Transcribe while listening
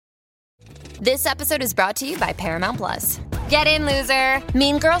This episode is brought to you by Paramount Plus. Get in, loser!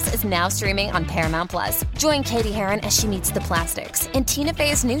 Mean Girls is now streaming on Paramount Plus. Join Katie Heron as she meets the plastics in Tina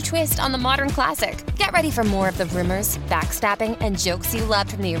Fey's new twist on the modern classic. Get ready for more of the rumors, backstabbing, and jokes you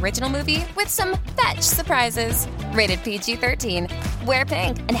loved from the original movie with some fetch surprises. Rated PG-13. Wear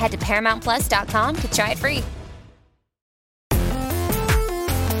pink and head to ParamountPlus.com to try it free.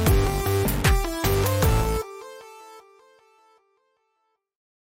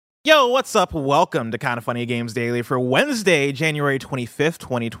 Yo, what's up? Welcome to Kinda Funny Games Daily for Wednesday, January 25th,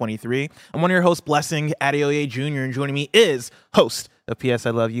 2023. I'm one of your hosts, Blessing Adeoye Jr., and joining me is host of P.S.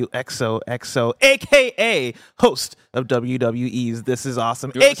 I Love You, XOXO, a.k.a. host of WWE's This Is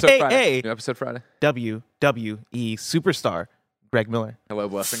Awesome, a.k.a. New episode Friday. WWE superstar, Greg Miller. Hello,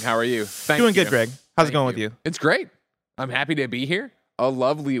 Blessing. How are you? Doing good, Greg. How's it going with you? It's great. I'm happy to be here. A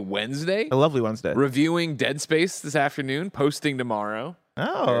lovely Wednesday. Reviewing Dead Space this afternoon, posting tomorrow.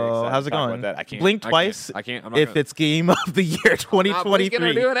 Oh, how's it going? I can't blink twice. I can't. If it's game of the year 2023. I'm not blinking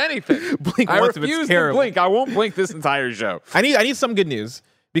or doing anything. Blink I once if refuse it's to terrible. blink. I won't blink this entire show. I need some good news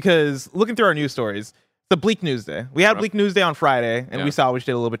because looking through our news stories, the Bleak News Day. We had Bleak News Day on Friday, and we salvaged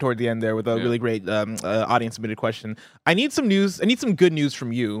it a little bit toward the end there with a really great audience submitted question. I need some news. I need some good news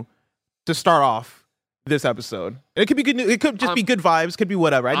from you to start off this episode. It could be good news. It could just be good vibes. Could be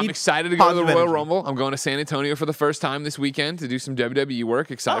whatever. I'm excited to go to the Royal Rumble. I'm going to San Antonio for the first time this weekend to do some WWE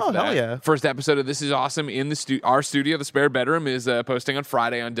work. Excited for that. Hell yeah. First episode of This Is Awesome in the our studio. The Spare Bedroom is posting on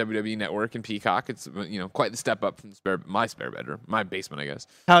Friday on WWE Network and Peacock. It's quite the step up from my spare bedroom, my basement, I guess.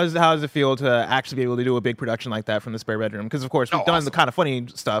 How does it feel to actually be able to do a big production like that from the Spare Bedroom? Because of course we've done the kind of funny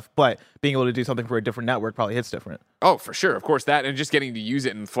stuff, but being able to do something for a different network probably hits different. Oh, for sure, of course that, and just getting to use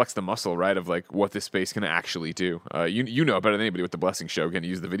it and flex the muscle, right, of like what this space can actually do. You know better than anybody with the Blessing Show, getting to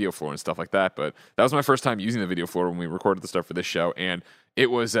use the video floor and stuff like that. But that was my first time using the video floor when we recorded the stuff for this show, and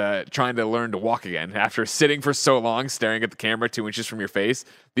it was trying to learn to walk again after sitting for so long, staring at the camera 2 inches from your face.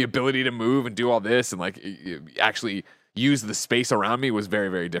 The ability to move and do all this and like actually use the space around me was very,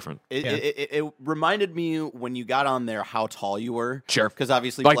 very different. It reminded me when you got on there how tall you were. Sure. Because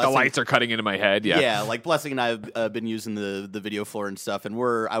obviously like Blessing, the lights are cutting into my head. Yeah. Yeah, like Blessing and I have been using the video floor and stuff, and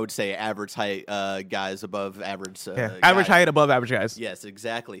we're, I would say, average height guys above average average height above average guys. Yes,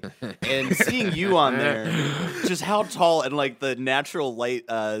 exactly. And seeing you on there, just how tall and like the natural light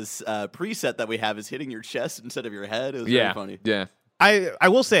preset that we have is hitting your chest instead of your head. It was very funny. Yeah. I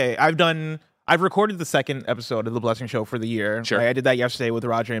will say I've recorded the second episode of The Blessing Show for the year. Sure. I did that yesterday with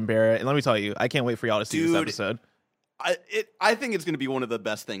Roger and Barrett. And let me tell you, I can't wait for y'all to see this episode. I think it's going to be one of the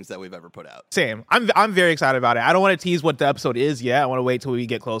best things that we've ever put out. Same. I'm very excited about it. I don't want to tease what the episode is yet. I want to wait till we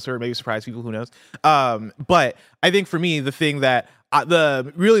get closer, maybe surprise people, who knows. But I think for me, the thing that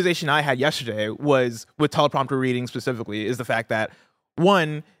the realization I had yesterday was with teleprompter reading specifically is the fact that,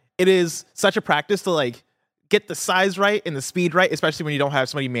 one, it is such a practice to like get the size right and the speed right, especially when you don't have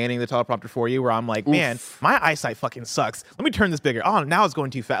somebody manning the teleprompter for you, where I'm like, man, my eyesight fucking sucks. Let me turn this bigger. Oh, now it's going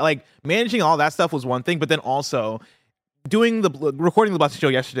too fast. Like, managing all that stuff was one thing, but then also recording the Blessing Show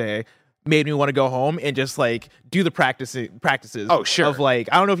yesterday made me want to go home and just like do the practices. Oh, sure. Of like,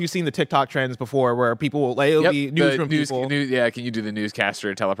 I don't know if you've seen the TikTok trends before where people will, like, it'll be news from people. Can you do the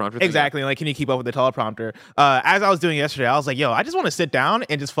newscaster teleprompter thing? Exactly. Like, can you keep up with the teleprompter? As I was doing yesterday, I was like, yo, I just want to sit down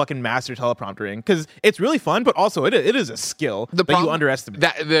and just fucking master telepromptering because it's really fun, but also it is a skill that you underestimate.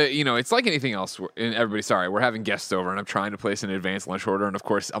 It's like anything else. And everybody, sorry, we're having guests over and I'm trying to place an advanced lunch order, and of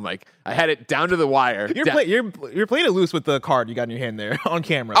course I'm like, I had it down to the wire. You're playing it loose with the card you got in your hand there on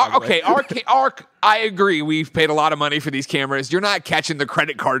camera. Okay, I agree. We've paid a lot of money for these cameras. You're not catching the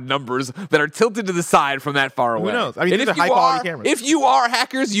credit card numbers that are tilted to the side from that far away. Who knows? I mean, these are high-quality cameras. If you are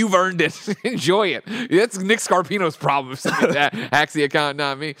hackers, you've earned it. Enjoy it. That's Nick Scarpino's problem. Hacks the account,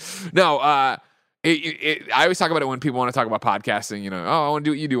 not me. No, I always talk about it when people want to talk about podcasting. I want to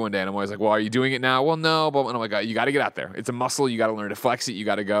do what you do one day. And I'm always like, well, are you doing it now? Well, no. But I'm like, you got to get out there. It's a muscle. You got to learn to flex it. You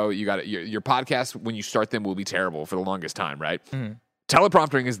got to go. Your podcasts, when you start them, will be terrible for the longest time, right? Mm-hmm.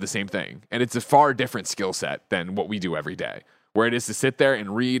 Telepromptering is the same thing, and it's a far different skill set than what we do every day, where it is to sit there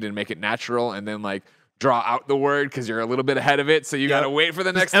and read and make it natural and then like draw out the word because you're a little bit ahead of it, so you got to wait for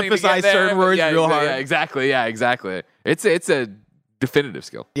the next thing to get there. Emphasize certain words real hard. Yeah, exactly. It's a definitive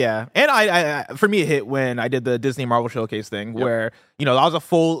skill. Yeah, and I for me it hit when I did the Disney Marvel Showcase thing, where that was a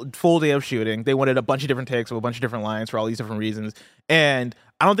full day of shooting. They wanted a bunch of different takes of a bunch of different lines for all these different reasons, and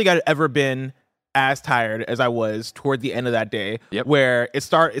I don't think I'd ever been as tired as I was toward the end of that day, where it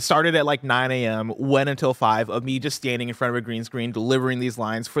started at like 9 a.m., went until 5 of me just standing in front of a green screen, delivering these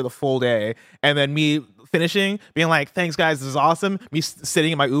lines for the full day, and then me finishing, being like, thanks guys, this is awesome, me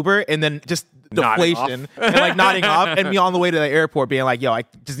sitting in my Uber, and then just deflation and like nodding off, and me on the way to the airport being like, yo, I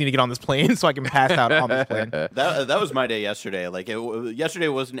just need to get on this plane so I can pass out on this plane. That was my day yesterday. Like yesterday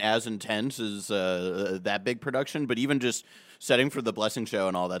wasn't as intense as that big production, but even just setting for the blessing show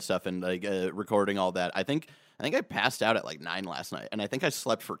and all that stuff and like recording all that, I think I passed out at like 9 last night, and I think I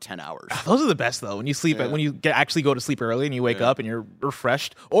slept for 10 hours. Those are the best though. When you sleep, when you actually go to sleep early and you wake up and you're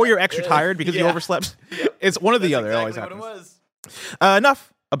refreshed, or you're extra tired because you overslept. It's one or the other. It always happens. What it was.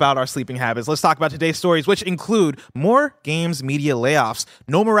 Enough about our sleeping habits. Let's talk about today's stories, which include more games media layoffs,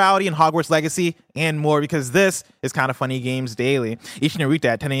 no morality in Hogwarts Legacy, and more, because this is Kinda Funny Games Daily. Each and every weekday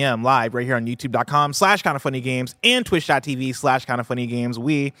at 10 a.m. live right here on youtube.com/kindafunnygames and twitch.tv/kindafunnygames.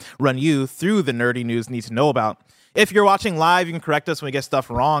 We run you through the nerdy news you need to know about. If you're watching live, you can correct us when we get stuff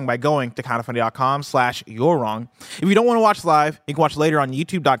wrong by going to kindafunny.com/you're wrong. If you don't want to watch live, you can watch later on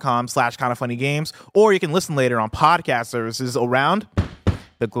youtube.com/kindafunnygames, or you can listen later on podcast services around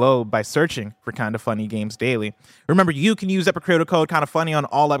the globe by searching for Kinda Funny Games Daily. Remember, you can use Epic Creator Code Kinda Funny on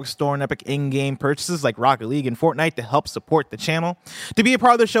all Epic Store and Epic in-game purchases like Rocket League and Fortnite to help support the channel. To be a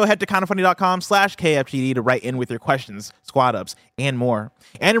part of the show, head to kindafunny.com/KFGD to write in with your questions, squad ups, and more.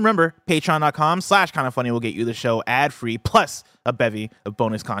 And remember, patreon.com/kindafunny will get you the show ad-free plus a bevy of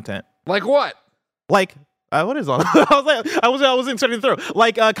bonus content. Like what? Like what is all? I was inserting the throw.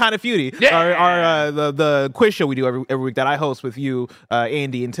 Like Kind of Feudy, our the quiz show we do every week that I host with you,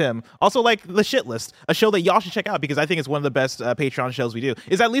 Andy and Tim. Also, like the Shit List, a show that y'all should check out because I think it's one of the best Patreon shows we do.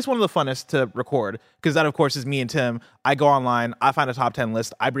 It's at least one of the funnest to record because that, of course, is me and Tim. I go online, I find a top 10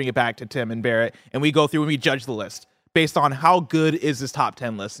 list, I bring it back to Tim and Barrett, and we go through and we judge the list based on how good is this top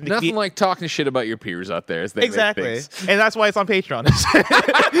 10 list. Nothing like talking shit about your peers out there. Exactly. And that's why it's on Patreon.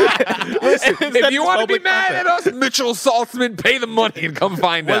 Listen, if you want to be mad at us, Mitchell Saltzman, pay the money and come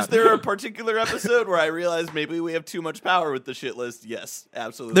find out. Was there a particular episode where I realized maybe we have too much power with the shit list? Yes,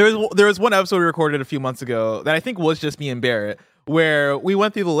 absolutely. There was one episode we recorded a few months ago that I think was just me and Barrett, where we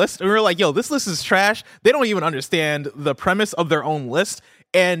went through the list and we were like, yo, this list is trash. They don't even understand the premise of their own list.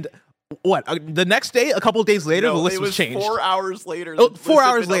 And what? The next day, a couple of days later, the list was changed. 4 hours later. 4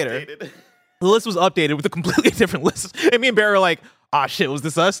 hours later, the list was updated with a completely different list. And me and Barry were like, "Ah, shit, was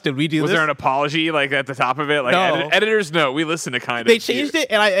this us? Did we do this?" Was there an apology like at the top of it? Like no. Editors, no, we listen to Kind of. They changed it,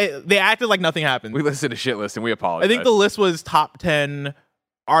 and they acted like nothing happened. We listened to Shit List, and we apologize. I think the list was top 10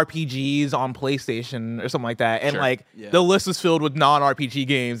 RPGs on PlayStation or something like that, and the list was filled with non-RPG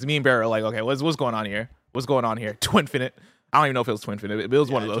games. Me and Barry were like, "Okay, what's going on here? What's going on here?" Twinfinite. I don't even know if it was Twinfinite. It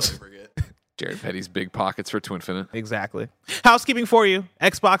was one of those. Jared Petty's big pockets for Twinfinite. Exactly. Housekeeping for you.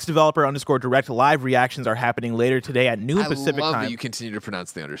 Xbox developer _direct live reactions are happening later today at noon Pacific time. I love that you continue to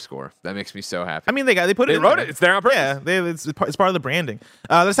pronounce the underscore. That makes me so happy. I mean, they put it. They wrote it. It's there on purpose. Yeah, it's part of the branding.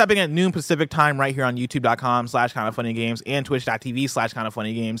 That's happening at noon Pacific time right here on youtube.com/kindafunnygames and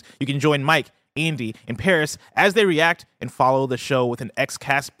twitch.tv/kindafunnygames. You can join Mike, Andy, and Paris as they react and follow the show with an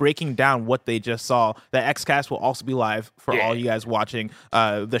Xcast breaking down what they just saw. The Xcast will also be live for all you guys watching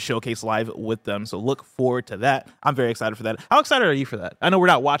the showcase live with them. So look forward to that. I'm very excited for that. How excited are you for that? I know we're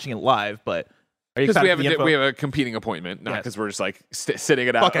not watching it live, but are you excited? Because we have a competing appointment, not because we're just like sitting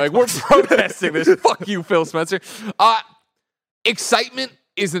it out. Like we're protesting this. Fuck you, Phil Spencer. Excitement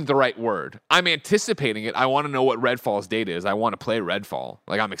isn't the right word. I'm anticipating it. I want to know what Redfall's date is. I want to play Redfall.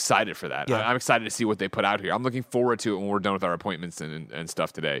 Like, I'm excited for that. I'm excited to see what they put out here. I'm looking forward to it when we're done with our appointments and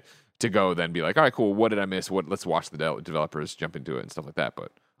stuff today to go then be like, all right, cool. What did I miss? Let's watch the developers jump into it and stuff like that.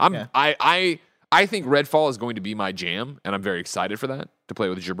 But I think Redfall is going to be my jam, and I'm very excited for that, to play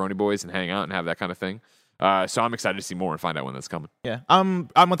with the Jabroni boys and hang out and have that kind of thing. So I'm excited to see more and find out when that's coming. Yeah, I'm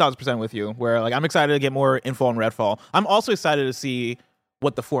 1000% with you. Where like I'm excited to get more info on Redfall. I'm also excited to see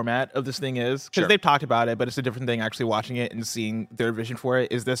what the format of this thing is, because they've talked about it, but it's a different thing actually watching it and seeing their vision for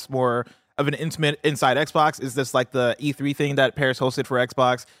it. Is this more of an intimate inside Xbox? Is this like the E3 thing that Paris hosted for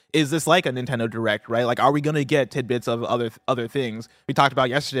Xbox? Is this like a Nintendo Direct, right? Like, are we going to get tidbits of other things? We talked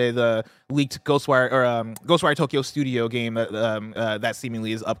about yesterday the leaked Ghostwire Tokyo Studio game that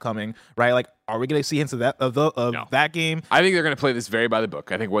seemingly is upcoming, right? Like, are we going to see hints of that that game? I think they're going to play this very by the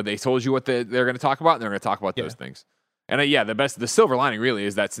book. I think what they told you what they're going to talk about, and they're going to talk about those things. And the silver lining really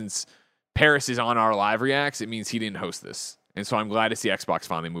is that since Paris is on our live reacts, it means he didn't host this. And so I'm glad to see Xbox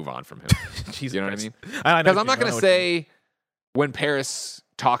finally move on from him. You know what I mean? Because I'm not going to say when Paris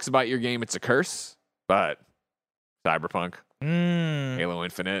talks about your game, it's a curse, but Cyberpunk, Halo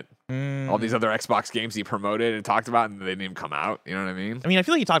Infinite, all these other Xbox games he promoted and talked about, and they didn't even come out. You know what I mean? I mean, I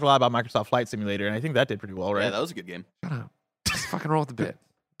feel like he talked a lot about Microsoft Flight Simulator, and I think that did pretty well, right? Yeah, that was a good game. Shut up. Just fucking roll with the bit.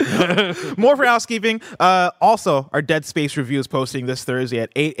 More for housekeeping. Also, our Dead Space review is posting this Thursday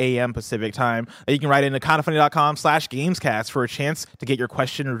at 8 a.m. Pacific time. You can write into kindafunny.com/gamescast for a chance to get your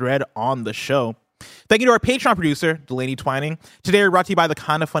question read on the show. Thank you to our Patreon producer, Delaney Twining. Today, we're brought to you by the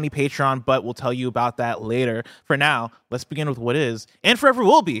Kinda Funny Patreon, but we'll tell you about that later. For now, let's begin with what is, and forever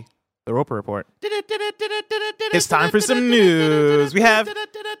will be, the Roper Report. It's time for some news. We have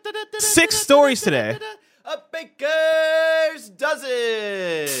 6 stories today. A baker's dozen.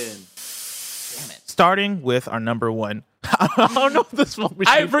 Damn it. Starting with our number one. I don't know if this one.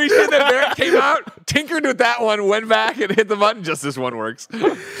 I appreciate that Barrett came out, tinkered with that one, went back and hit the button. Just this one works.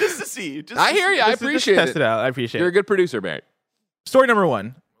 Just to see. I hear you. I appreciate Test it out. I appreciate it. You're a good producer, Barrett. Story number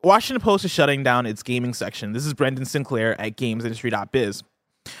 1. Washington Post is shutting down its gaming section. This is Brendan Sinclair at gamesindustry.biz.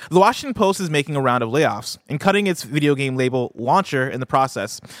 The Washington Post is making a round of layoffs and cutting its video game label Launcher in the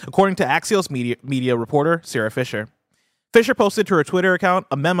process, according to Axios media reporter Sarah Fisher. Fisher posted to her Twitter account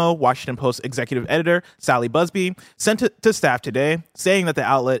a memo Washington Post executive editor Sally Busby sent to staff today, saying that the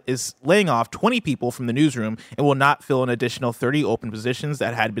outlet is laying off 20 people from the newsroom and will not fill an additional 30 open positions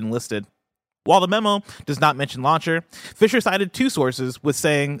that had been listed. While the memo does not mention Launcher, Fisher cited 2 sources with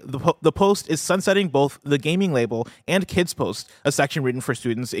saying the Post is sunsetting both the gaming label and Kids Post, a section written for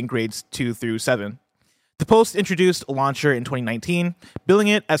students in grades 2 through 7. The Post introduced Launcher in 2019, billing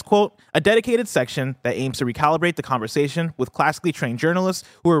it as, quote, a dedicated section that aims to recalibrate the conversation with classically trained journalists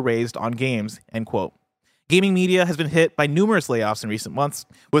who were raised on games, end quote. Gaming media has been hit by numerous layoffs in recent months,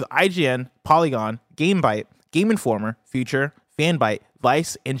 with IGN, Polygon, GameByte, Game Informer, Future, Fanbyte,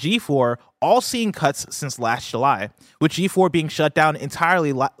 Vice, and G4 all seeing cuts since last July, with G4 being shut down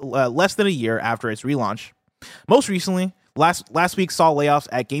entirely less than a year after its relaunch. Most recently, last week saw layoffs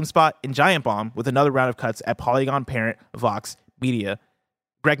at GameSpot and Giant Bomb, with another round of cuts at Polygon parent Vox Media.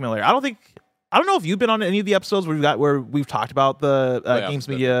 Greg Miller, I don't know if you've been on any of the episodes where we've talked about the Games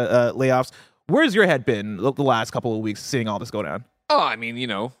Media layoffs. Where's your head been the last couple of weeks seeing all this go down? Oh, I mean,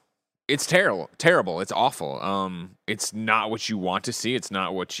 it's terrible. It's awful. It's not what you want to see. It's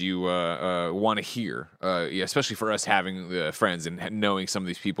not what you want to hear. Especially for us having friends and knowing some of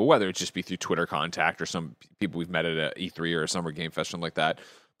these people, whether it just be through Twitter contact or some people we've met at E3 or a Summer Game Fest, something like that.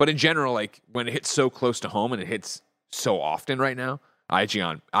 But in general, like when it hits so close to home and it hits so often right now,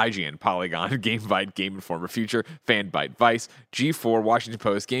 IGN, Polygon, GameByte, Game Informer, Future, Fanbyte, Vice, G4, Washington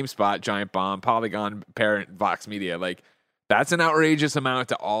Post, GameSpot, Giant Bomb, Polygon, parent Vox Media, like. That's an outrageous amount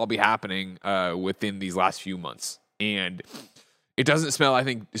to all be happening within these last few months. And it doesn't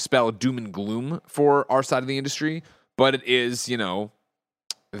spell doom and gloom for our side of the industry, but it is,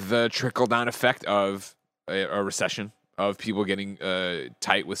 the trickle-down effect of a recession, of people getting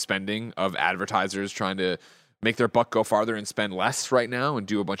tight with spending, of advertisers trying to make their buck go farther and spend less right now and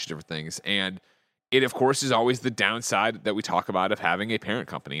do a bunch of different things. And it, of course, is always the downside that we talk about of having a parent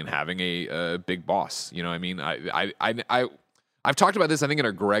company and having a big boss. You know what I mean? I've talked about this, I think, in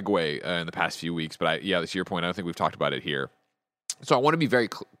a Greg way in the past few weeks, but to your point, I don't think we've talked about it here. So I want to be very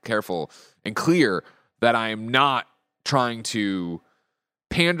careful and clear that I am not trying to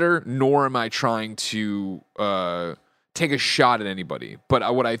pander, nor am I trying to take a shot at anybody.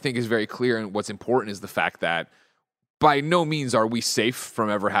 But what I think is very clear and what's important is the fact that by no means are we safe from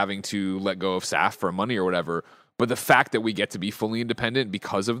ever having to let go of staff for money or whatever. But the fact that we get to be fully independent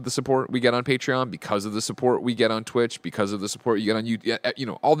because of the support we get on Patreon, because of the support we get on Twitch, because of the support you get on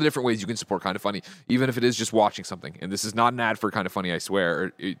YouTube, all the different ways you can support Kinda Funny, even if it is just watching something. And this is not an ad for Kinda Funny, I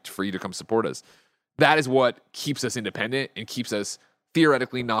swear, for you to come support us. That is what keeps us independent and keeps us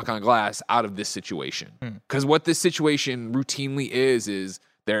theoretically, knock on glass, out of this situation. Because what this situation routinely is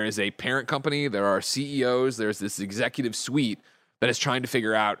there is a parent company, there are CEOs, there's this executive suite that is trying to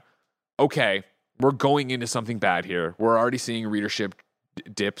figure out, okay, we're going into something bad here. We're already seeing readership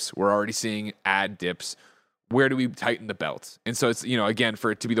dips. We're already seeing ad dips. Where do we tighten the belt? And so it's, again,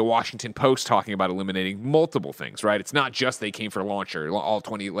 for it to be the Washington Post talking about eliminating multiple things, right? It's not just they came for Launcher. All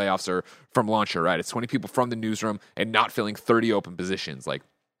 20 layoffs are from Launcher, right? It's 20 people from the newsroom and not filling 30 open positions. Like,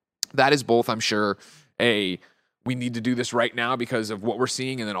 that is both, I'm sure, we need to do this right now because of what we're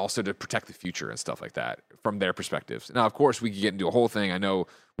seeing, and then also to protect the future and stuff like that from their perspectives. Now, of course, we could get into a whole thing. I know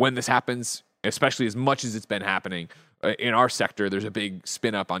when this happens, especially as much as it's been happening in our sector, there's a big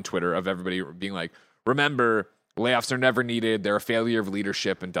spin up on Twitter of everybody being like, remember, layoffs are never needed. They're a failure of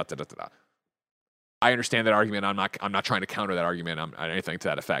leadership and da-da-da-da-da. I understand that argument. I'm not trying to counter that argument or anything to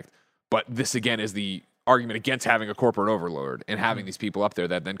that effect. But this, again, is the argument against having a corporate overlord and having these people up there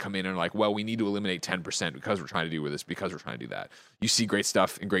that then come in and are like, well, we need to eliminate 10% because we're trying to do this, because we're trying to do that. You see great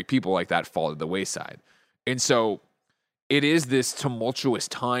stuff and great people like that fall to the wayside. And so it is this tumultuous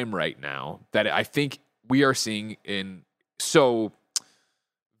time right now that I think we are seeing in so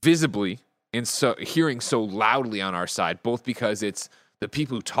visibly and so hearing so loudly on our side, both because it's the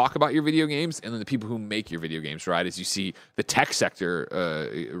people who talk about your video games and then the people who make your video games, right? As you see the tech sector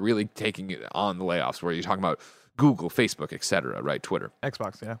really taking it on the layoffs, where you're talking about Google, Facebook, et cetera, right? Twitter.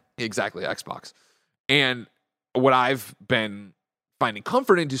 Xbox, yeah. Exactly, Xbox. And what I've been finding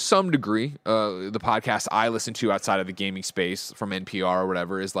comfort in to some degree, the podcast I listen to outside of the gaming space from NPR or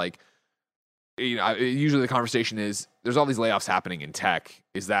whatever is like, usually the conversation is, there's all these layoffs happening in tech.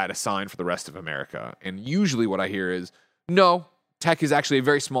 Is that a sign for the rest of America? And usually what I hear is, no, tech is actually a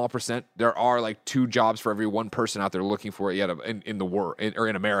very small percent. There are like 2 jobs for every 1 person out there looking for it yet in the world or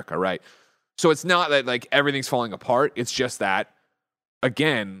in America, right? So it's not that like everything's falling apart. It's just that,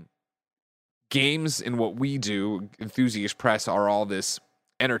 again, games and what we do, Enthusiast Press, are all this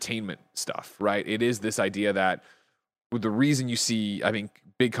entertainment stuff, right? It is this idea that the reason you see, I think,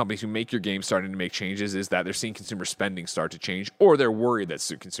 big companies who make your games starting to make changes is that they're seeing consumer spending start to change, or they're worried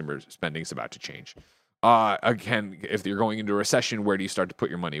that consumer spending is about to change. Again, if you're going into a recession, where do you start to put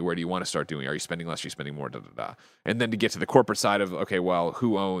your money? Where do you want to start doing? Are you spending less? Are you spending more? And then to get to the corporate side of, okay, well,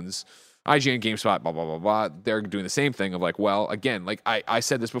 who owns IGN, GameSpot, blah, blah, blah, blah. They're doing the same thing of like, well, again, like I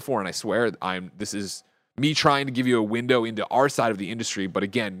said this before, and I swear this is me trying to give you a window into our side of the industry, but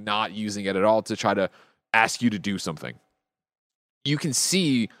again, not using it at all to try to ask you to do something. You can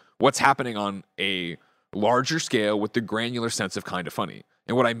see what's happening on a larger scale with the granular sense of Kind of Funny.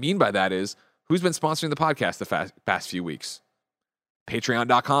 And what I mean by that is, who's been sponsoring the podcast the past few weeks?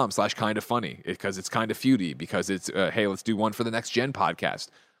 Patreon.com/kindoffunny, because it's kind of feudy, because it's, hey, let's do one for the Next Gen podcast.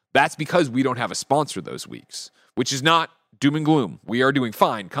 That's because we don't have a sponsor those weeks, which is not doom and gloom. We are doing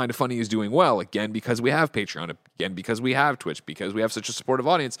fine. Kind of Funny is doing well, again, because we have Patreon, again, because we have Twitch, because we have such a supportive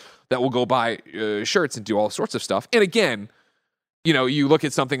audience that will go buy shirts and do all sorts of stuff. And again, you look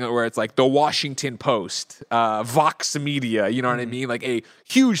at something where it's like the Washington Post, Vox Media, you know what I mean? Like a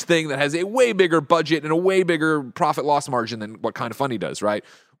huge thing that has a way bigger budget and a way bigger profit loss margin than what Kind of Funny does, right?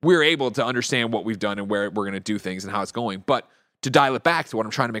 We're able to understand what we've done and where we're going to do things and how it's going. But to dial it back to what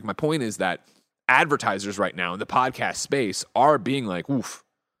I'm trying to make my point is that advertisers right now in the podcast space are being like, oof,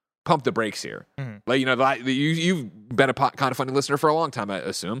 pump the brakes here. Like, you've been a Kind of Funny listener for a long time, I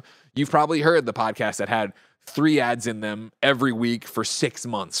assume. You've probably heard the podcast that had 3 ads in them every week for 6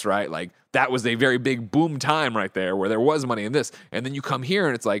 months, right? Like that was a very big boom time right there where there was money in this. And then you come here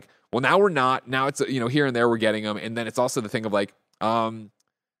and it's like, well, now we're not. Now it's, here and there we're getting them. And then it's also the thing of like, I don't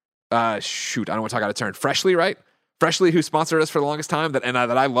want to talk out of turn. Freshly, right? Freshly, who sponsored us for the longest time that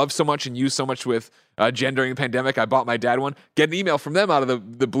I love so much and used so much with Jen during the pandemic. I bought my dad one. Get an email from them out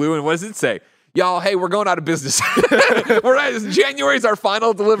of the blue. And what does it say? Y'all, hey, we're going out of business. January is our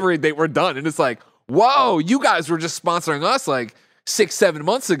final delivery date. We're done. And it's like, whoa, you guys were just sponsoring us like 6-7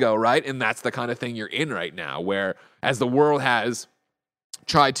 months ago, right? And that's the kind of thing you're in right now, where as the world has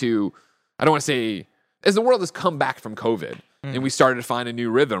tried to, I don't want to say, as the world has come back from COVID and we started to find a new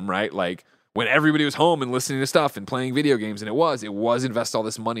rhythm, right? Like when everybody was home and listening to stuff and playing video games, and it was invest all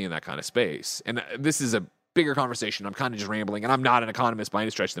this money in that kind of space. And this is a bigger conversation. I'm kind of just rambling, and I'm not an economist by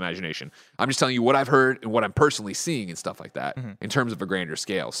any stretch of the imagination. I'm just telling you what I've heard and what I'm personally seeing and stuff like that in terms of a grander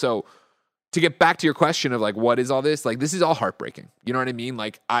scale. So to get back to your question of like, what is all this? Like, this is all heartbreaking. You know what I mean?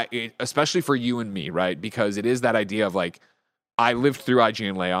 Like, especially for you and me, right? Because it is that idea of like, I lived through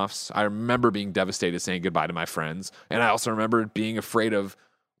IGN layoffs. I remember being devastated, saying goodbye to my friends. And I also remember being afraid of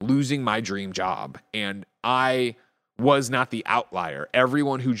losing my dream job. And I was not the outlier.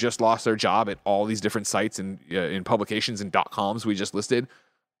 Everyone who just lost their job at all these different sites and in publications and .coms we just listed,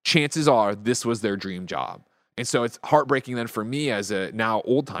 chances are this was their dream job. And so it's heartbreaking then for me as a now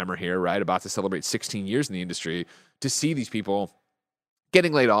old timer here, right, about to celebrate 16 years in the industry, to see these people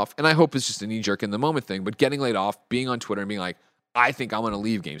getting laid off. And I hope it's just a knee jerk in the moment thing, but getting laid off, being on Twitter and being like, I think I'm going to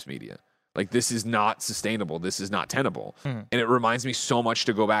leave games media. Like, this is not sustainable. This is not tenable. And it reminds me so much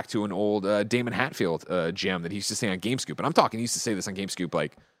to go back to an old Damon Hatfield gem that he used to say on GameScoop. And I'm talking, he used to say this on GameScoop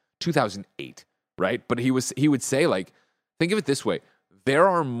like 2008, right? But he would say, like, think of it this way. There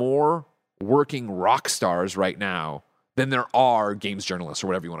are more working rock stars right now than there are games journalists or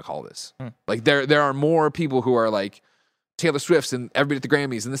whatever you want to call this. Like, there are more people who are like Taylor Swift's and everybody at the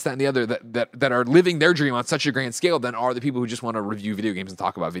Grammys and this, that, and the other that are living their dream on such a grand scale than are the people who just want to review video games and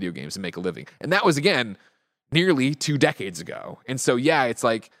talk about video games and make a living. And that was, again, nearly 2 decades ago. And so, yeah, it's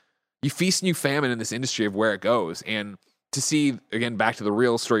like you feast and you famine in this industry of where it goes. And to see, again, back to the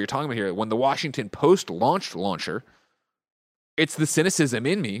real story you're talking about here, when the Washington Post launched Launcher, it's the cynicism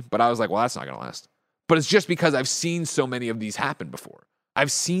in me, but I was like, well, that's not going to last. But it's just because I've seen so many of these happen before.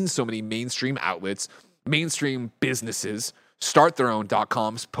 I've seen so many mainstream outlets, mainstream businesses start their own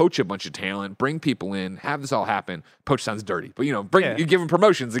 .coms, poach a bunch of talent, bring people in, have this all happen. Poach sounds dirty, but you give them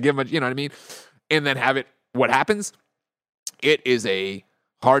promotions and give them, you know what I mean? And then have it, what happens? It is a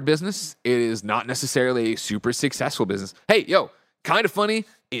hard business. It is not necessarily a super successful business. Hey, Kind of Funny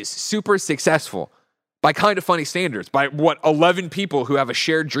is super successful by Kind of Funny standards, by what 11 people who have a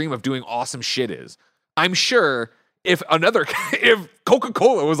shared dream of doing awesome shit is. I'm sure if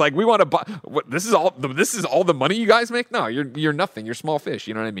Coca-Cola was like, we want to buy, this is all the money you guys make? No, you're nothing. You're small fish.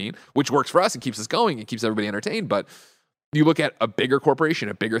 You know what I mean? Which works for us and keeps us going and keeps everybody entertained. But you look at a bigger corporation,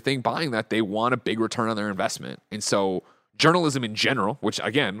 a bigger thing buying that, they want a big return on their investment. And so journalism in general, which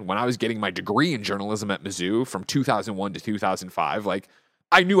again, when I was getting my degree in journalism at Mizzou from 2001 to 2005, like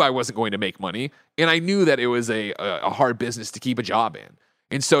I knew I wasn't going to make money, and I knew that it was a hard business to keep a job in.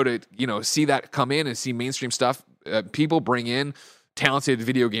 And so to, see that come in and see mainstream stuff, people bring in talented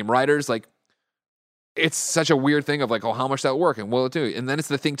video game writers, like it's such a weird thing of like, oh, how much that work and will it do? And then it's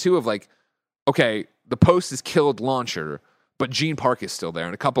the thing too of like, okay, the Post has killed Launcher, but Gene Park is still there,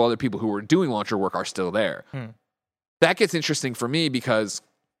 and a couple other people who were doing Launcher work are still there. That gets interesting for me because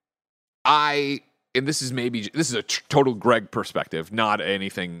this is a total Greg perspective, not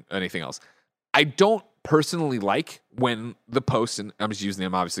anything else. I don't personally like when the Post, and I'm just using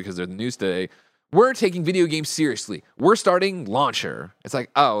them obviously because they're the news today, we're taking video games seriously. We're starting Launcher. It's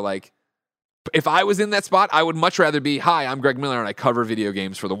like, oh, like if I was in that spot, I would much rather be, hi, I'm Greg Miller and I cover video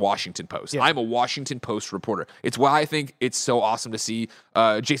games for the Washington Post. Yeah. I'm a Washington Post reporter. It's why I think it's so awesome to see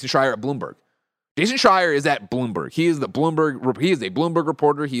Jason Schreier at Bloomberg. Jason Schreier is at Bloomberg. He is a Bloomberg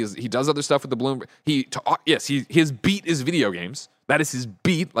reporter. He does other stuff with the Bloomberg. His beat is video games. That is his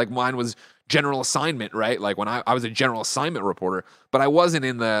beat. Like mine was general assignment, right? Like when I was a general assignment reporter, but I wasn't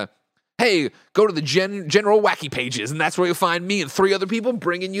in the, hey, go to the general wacky pages, and that's where you'll find me and 3 other people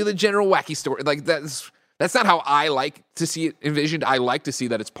bringing you the general wacky story. Like that's not how I like to see it envisioned. I like to see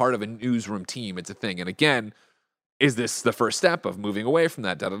that it's part of a newsroom team. It's a thing. And again, is this the first step of moving away from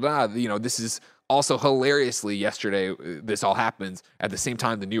that? This is also hilariously yesterday. This all happens at the same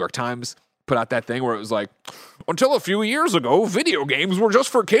time the New York Times put out that thing where it was like, until a few years ago, video games were just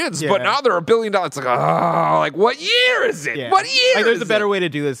for kids, but now they're $1 billion. It's like, oh, like what year is it? Yeah. What year? Like, there's a better way to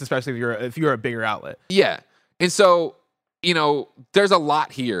do this, especially if you're a bigger outlet. Yeah, and so there's a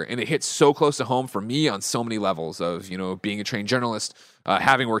lot here, and it hits so close to home for me on so many levels of being a trained journalist,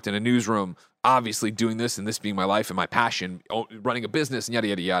 having worked in a newsroom, obviously doing this and this being my life and my passion, running a business and yada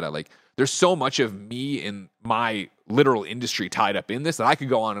yada yada. Like there's so much of me and my literal industry tied up in this that I could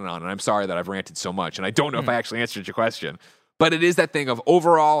go on. And I'm sorry that I've ranted so much, and I don't know if I actually answered your question, but it is that thing of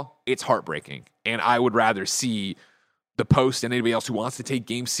overall, it's heartbreaking, and I would rather see the Post and anybody else who wants to take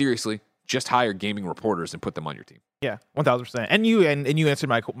games seriously just hire gaming reporters and put them on your team. Yeah, 1,000%. And you answered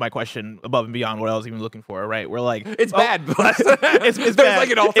my question above and beyond what I was even looking for, right? We're like, it's bad. It's There's like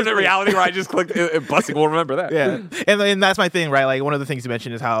an alternate reality where I just clicked Bussing will remember that. Yeah, and that's my thing, right? Like one of the things you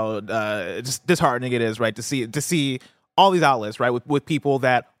mentioned is how just disheartening it is, right? To see all these outlets, right, with people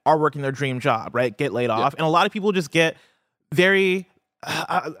that are working their dream job, right, get laid off, and a lot of people just get very,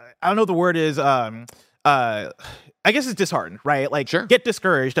 I don't know what the word is. I guess it's disheartened, right? Like, get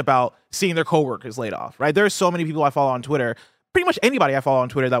discouraged about seeing their coworkers laid off, right? There are so many people I follow on Twitter, pretty much anybody I follow on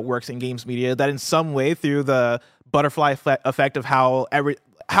Twitter that works in games media, that in some way through the butterfly effect of how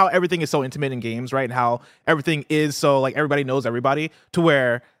everything is so intimate in games, right? And how everything is so like everybody knows everybody, to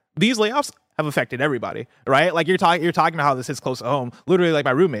where these layoffs have affected everybody, right? Like you're talking about how this is close to home. Literally, like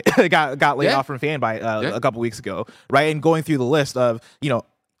my roommate got laid off from Fanbyte a couple weeks ago, right? And going through the list of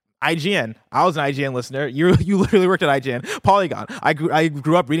IGN. I was an IGN listener. You literally worked at IGN. Polygon. I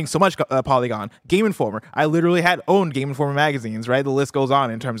grew up reading so much Polygon. Game Informer. I literally had owned Game Informer magazines, right? The list goes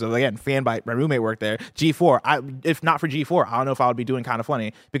on in terms of, again, Fanbyte. My roommate worked there. G4. If not for G4, I don't know if I would be doing Kind of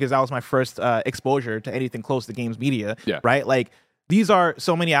Funny, because that was my first exposure to anything close to games media, right? Like, these are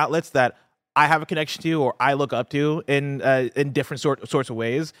so many outlets that I have a connection to or I look up to in different sorts of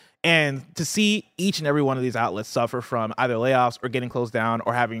ways. And to see each and every one of these outlets suffer from either layoffs or getting closed down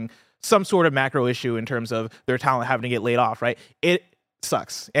or having some sort of macro issue in terms of their talent having to get laid off, right? It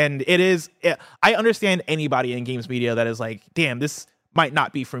sucks. And I understand anybody in games media that is like, damn, this might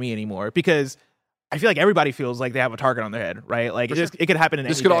not be for me anymore, because I feel like everybody feels like they have a target on their head, right? Like it could happen in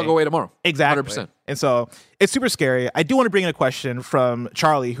any This could day. all go away tomorrow. Exactly. 100%. And so it's super scary. I do want to bring in a question from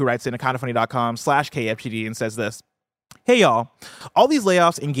Charlie, who writes in at kindoffunny.com/KFGD and says this. Hey y'all, all these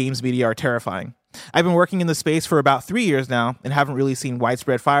layoffs in games media are terrifying. I've been working in the space for about 3 years now and haven't really seen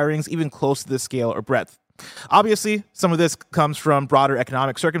widespread firings even close to this scale or breadth. Obviously, some of this comes from broader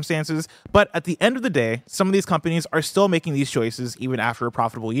economic circumstances, but at the end of the day, some of these companies are still making these choices even after a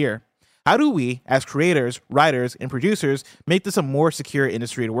profitable year. How do we, as creators, writers, and producers, make this a more secure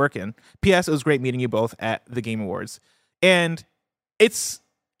industry to work in? P.S. It was great meeting you both at the Game Awards. And it's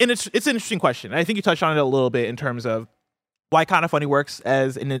an interesting question. I think you touched on it a little bit in terms of why Kinda Funny works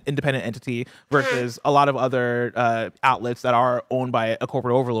as an independent entity versus a lot of other outlets that are owned by a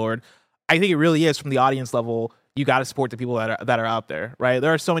corporate overlord. I think it really is from the audience level. You got to support the people that are out there, right?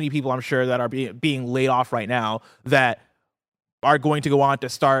 There are so many people, I'm sure, that are being laid off right now that are going to go on to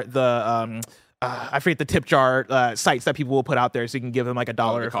start the I forget the tip jar sites that people will put out there, so you can give them like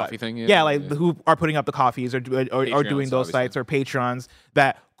 $1. The coffee thing, who are putting up the coffees or doing those sites or Patreons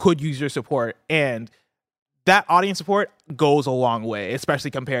that could use your support. And that audience support goes a long way, especially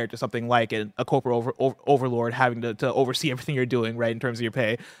compared to something like a corporate overlord having to oversee everything you're doing, right, in terms of your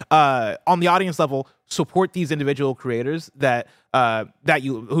pay. On the audience level, support these individual creators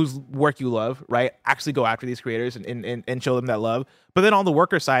whose work you love, right? Actually go after these creators and show them that love. But then on the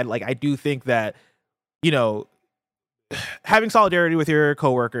worker side, like, I do think that, having solidarity with your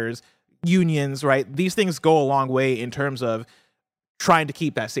coworkers, unions, right? These things go a long way in terms of trying to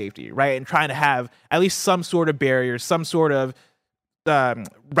keep that safety, right? And trying to have at least some sort of barrier, some sort of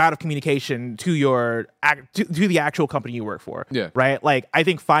route of communication to to the actual company you work for. Yeah. Right? Like, I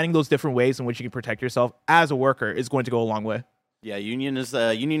think finding those different ways in which you can protect yourself as a worker is going to go a long way. Yeah,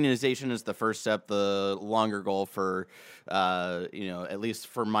 unionization is the first step. The longer goal for, at least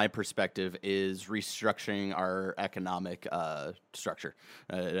from my perspective, is restructuring our economic structure.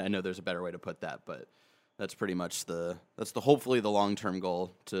 I know there's a better way to put that, but that's pretty much hopefully the long-term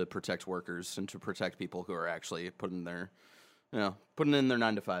goal, to protect workers and to protect people who are actually putting in their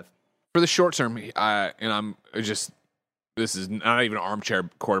 9 to 5. For the short term, this is not even an armchair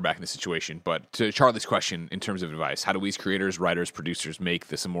quarterback in this situation, but to Charlie's question in terms of advice, how do we as creators, writers, producers make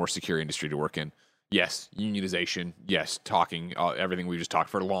this a more secure industry to work in? Yes, unionization. Yes, talking, everything we just talked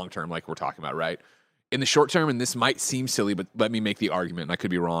for long term, like we're talking about, right? In the short term, and this might seem silly, but let me make the argument, and I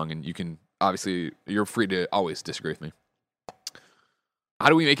could be wrong, and you can, obviously, you're free to always disagree with me. How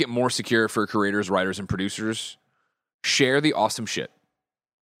do we make it more secure for creators, writers, and producers? Share the awesome shit.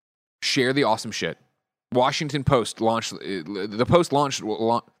 Share the awesome shit. Washington Post launched the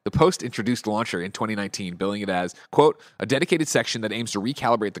Post introduced Launcher in 2019, billing it as, quote, a dedicated section that aims to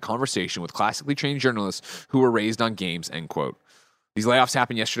recalibrate the conversation with classically trained journalists who were raised on games, end quote. These layoffs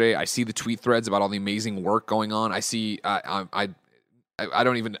happened yesterday. I see the tweet threads about all the amazing work going on. I see I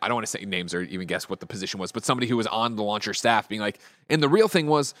don't want to say names or even guess what the position was, but somebody who was on the Launcher staff being like, and the real thing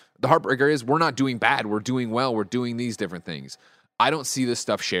was, the heartbreaker is, we're not doing bad. We're doing well. We're doing these different things. I don't see this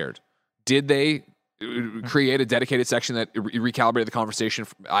stuff shared. Did they create a dedicated section that recalibrated the conversation?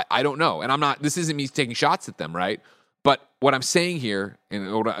 I don't know. And this isn't me taking shots at them, right? But what I'm saying here, and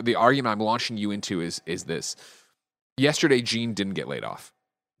the argument I'm launching you into is this. Yesterday, Gene didn't get laid off.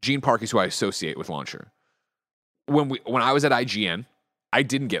 Gene Park is who I associate with Launcher. When I was at IGN, I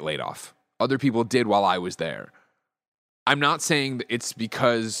didn't get laid off. Other people did while I was there. I'm not saying that it's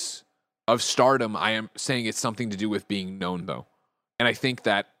because of stardom. I am saying it's something to do with being known, though. And I think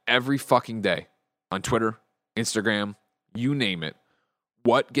that every fucking day on Twitter, Instagram, you name it,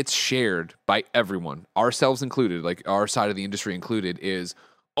 what gets shared by everyone, ourselves included, like our side of the industry included, is,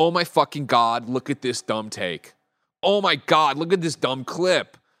 oh my fucking God, look at this dumb take. Oh my God, look at this dumb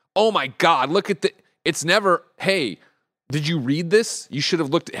clip. Oh my God, look at the... It's never, hey, did you read this? You should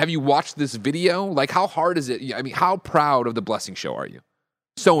have you watched this video? Like, how hard is it? I mean, how proud of the Blessing Show are you?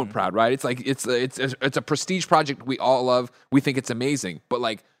 So proud, right? It's like, it's a prestige project we all love. We think it's amazing. But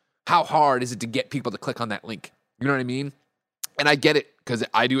like, how hard is it to get people to click on that link? You know what I mean? And I get it, because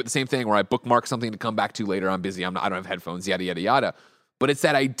I do it the same thing where I bookmark something to come back to later. I'm busy. I don't have headphones, yada, yada, yada. But it's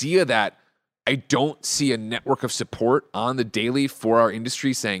that idea that I don't see a network of support on the daily for our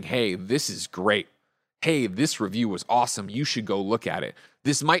industry saying, hey, this is great. Hey, this review was awesome. You should go look at it.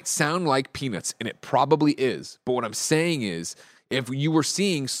 This might sound like peanuts, and it probably is. But what I'm saying is, if you were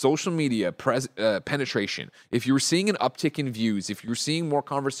seeing social media penetration, if you were seeing an uptick in views, if you were seeing more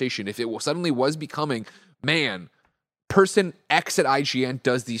conversation, if it suddenly was becoming, man, person X at IGN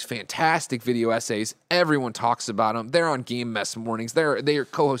does these fantastic video essays. Everyone talks about them. They're on Game Mess mornings. They're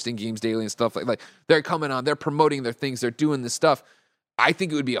co-hosting Games Daily and stuff like they're coming on. They're promoting their things. They're doing this stuff. I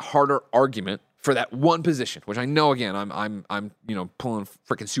think it would be a harder argument for that one position, which I know, again, I'm pulling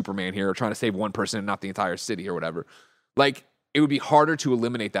freaking Superman here, or trying to save one person and not the entire city or whatever. Like, it would be harder to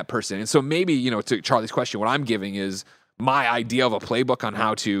eliminate that person. And so maybe, to Charlie's question, what I'm giving is my idea of a playbook on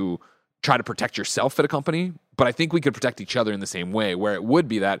how to try to protect yourself at a company. But I think we could protect each other in the same way, where it would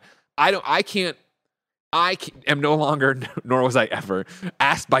be that I am no longer, nor was I ever,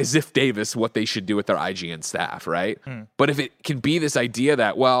 asked by Ziff Davis what they should do with their IGN staff, right? But if it can be this idea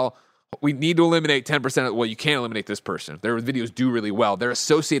that, well, we need to eliminate 10% of, well, you can't eliminate this person. Their videos do really well. They're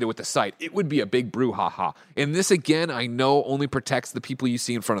associated with the site. It would be a big brouhaha. And this, again, I know only protects the people you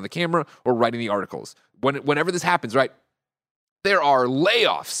see in front of the camera or writing the articles. Whenever this happens, right, there are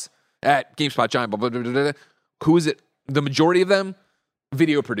layoffs at GameSpot, Giant, blah, blah, blah, blah, blah. Who is it? The majority of them,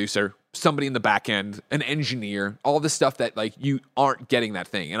 video producer, somebody in the back end, an engineer, all this stuff that like you aren't getting that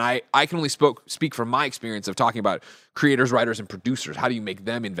thing. And I can only speak from my experience of talking about creators, writers, and producers. How do you make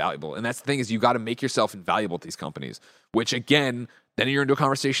them invaluable? And that's the thing, is you got to make yourself invaluable to these companies, which again, then you're into a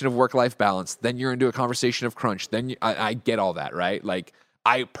conversation of work-life balance. Then you're into a conversation of crunch. Then I get all that, right? Like,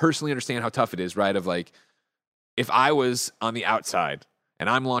 I personally understand how tough it is, right? Of like, if I was on the outside and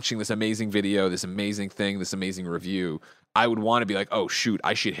I'm launching this amazing video, this amazing thing, this amazing review, I would want to be like, oh, shoot,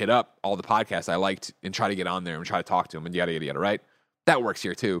 I should hit up all the podcasts I liked and try to get on there and try to talk to them and yada, yada, yada, right? That works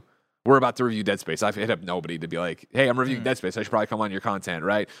here too. We're about to review Dead Space. I've hit up nobody to be like, hey, I'm reviewing Dead Space. I should probably come on your content,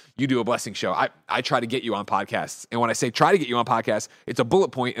 right? You do a blessing show. I try to get you on podcasts. And when I say try to get you on podcasts, it's a bullet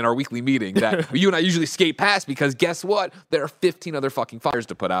point in our weekly meeting that you and I usually skate past, because guess what? There are 15 other fucking fires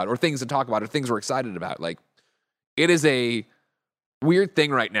to put out or things to talk about or things we're excited about. Like, it is a weird thing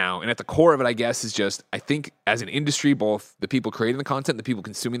right now. And at the core of it, I guess, is just, I think as an industry, both the people creating the content, the people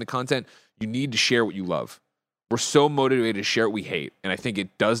consuming the content, you need to share what you love. We're so motivated to share what we hate. And I think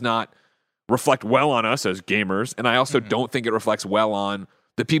it does not reflect well on us as gamers. And I also don't think it reflects well on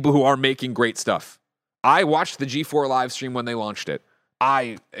the people who are making great stuff. I watched the G4 live stream when they launched it.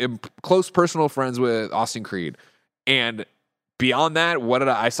 I am close personal friends with Austin Creed. And beyond that,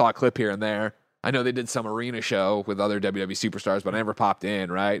 I saw a clip here and there. I know they did some arena show with other WWE superstars, but I never popped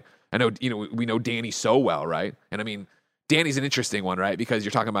in, right? I know, we know Danny so well, right? And I mean, Danny's an interesting one, right? Because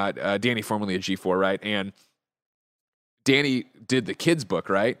you're talking about Danny, formerly at G4, right? And Danny did the kids book,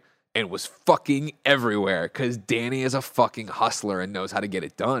 right? And was fucking everywhere because Danny is a fucking hustler and knows how to get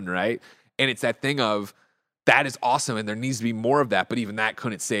it done, right? And it's that thing of, that is awesome, and there needs to be more of that, but even that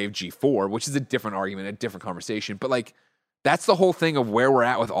couldn't save G4, which is a different argument, a different conversation. But like, that's the whole thing of where we're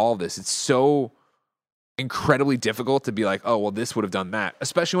at with all of this. It's so incredibly difficult to be like, oh, well, this would have done that.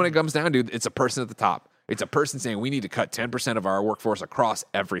 Especially when it comes down to, it's a person at the top. It's a person saying, we need to cut 10% of our workforce across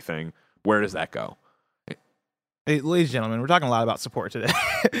everything. Where does that go? Hey, ladies and gentlemen, we're talking a lot about support today.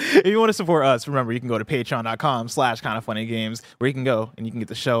 If you want to support us, remember, you can go to patreon.com/kindoffunnygames, where you can go and you can get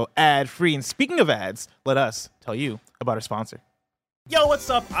the show ad-free. And speaking of ads, let us tell you about our sponsor. Yo, what's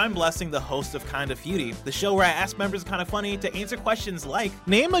up? I'm Blessing, the host of Kinda Feudy, the show where I ask members of Kinda Funny to answer questions like,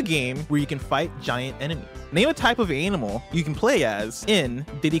 name a game where you can fight giant enemies. Name a type of animal you can play as in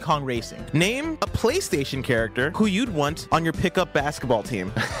Diddy Kong Racing. Name a PlayStation character who you'd want on your pickup basketball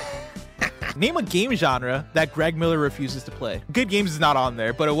team. Name a game genre that Greg Miller refuses to play. Good Games is not on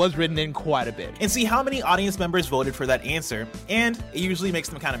there, but it was written in quite a bit. And see how many audience members voted for that answer, and it usually makes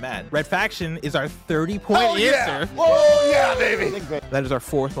them kind of mad. Red Faction is our 30-point answer. Whoa, yeah, baby. That is our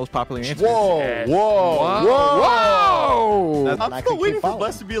fourth most popular answer. Whoa. I'm still waiting for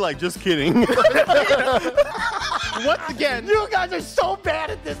Bless to be like, just kidding. Once again, You guys are so bad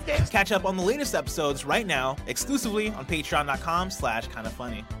at this game. catch up on the latest episodes right now, exclusively on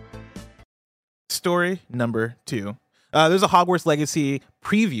patreon.com/kindoffunny. Story number 2. There's a Hogwarts Legacy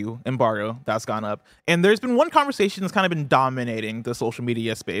preview embargo that's gone up, and there's been one conversation that's kind of been dominating the social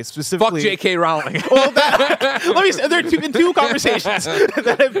media space, specifically. Fuck J.K. Rowling. Well, let me say, there have been two conversations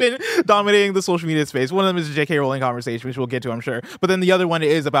that have been dominating the social media space. One of them is the J.K. Rowling conversation, which we'll get to, I'm sure. But then the other one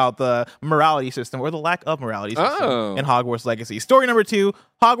is about the morality system, or the lack of morality system in Hogwarts Legacy. Story number 2,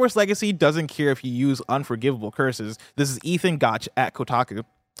 Hogwarts Legacy doesn't care if you use unforgivable curses. This is Ethan Gotch at Kotaku.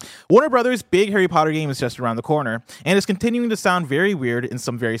 Warner Brothers' big Harry Potter game is just around the corner, and is continuing to sound very weird in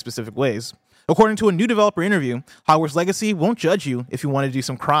some very specific ways. According to a new developer interview, Hogwarts Legacy won't judge you if you want to do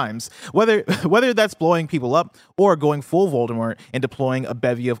some crimes, whether that's blowing people up or going full Voldemort and deploying a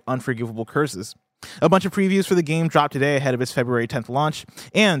bevy of unforgivable curses. A bunch of previews for the game dropped today ahead of its February 10th launch,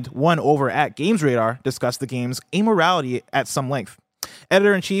 and one over at Games Radar discussed the game's amorality at some length.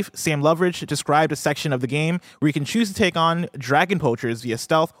 Editor-in-Chief Sam Loveridge described a section of the game where you can choose to take on dragon poachers via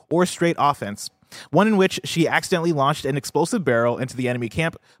stealth or straight offense, one in which she accidentally launched an explosive barrel into the enemy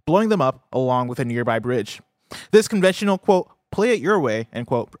camp, blowing them up along with a nearby bridge. This conventional, quote, play it your way, end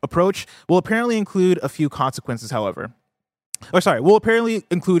quote, approach will apparently include few consequences, however.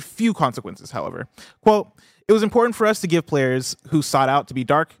 Quote, it was important for us to give players who sought out to be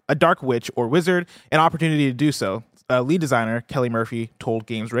a dark witch or wizard an opportunity to do so, lead designer Kelly Murphy told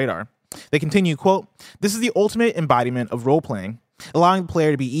Games Radar. They continue, quote, this is the ultimate embodiment of role-playing, allowing the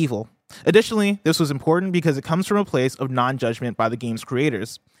player to be evil. Additionally, this was important because it comes from a place of non-judgment by the game's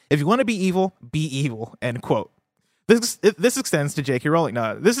creators. If you want to be evil, end quote. This extends to J.K. Rowling.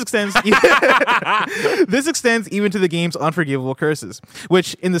 No, this extends this extends even to the game's unforgivable curses,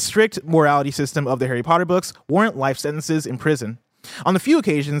 which, in the strict morality system of the Harry Potter books, warrant life sentences in prison. On the few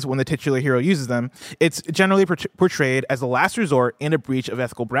occasions when the titular hero uses them, it's generally portrayed as a last resort and a breach of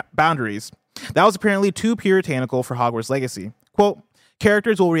ethical boundaries. That was apparently too puritanical for Hogwarts Legacy. Quote,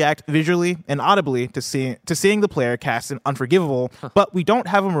 characters will react visually and audibly to seeing the player cast an unforgivable, but we don't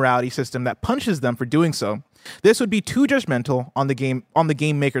have a morality system that punishes them for doing so. This would be too judgmental on the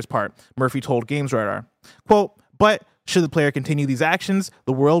game maker's part, Murphy told GamesRadar. Quote, but should the player continue these actions,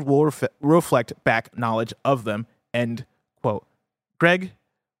 the world will reflect back knowledge of them, end quote. Greg,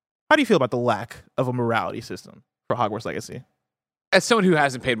 how do you feel about the lack of a morality system for Hogwarts Legacy? As someone who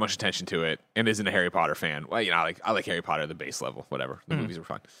hasn't paid much attention to it and isn't a Harry Potter fan, well, I like Harry Potter at the base level, whatever. The movies were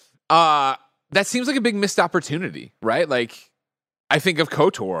fun. That seems like a big missed opportunity, right? Like, I think of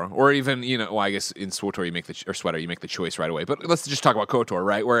KOTOR, or even, I guess in SWTOR you make the choice right away. But let's just talk about KOTOR,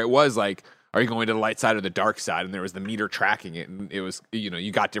 right? Where it was like, are you going to the light side or the dark side? And there was the meter tracking it, and it was,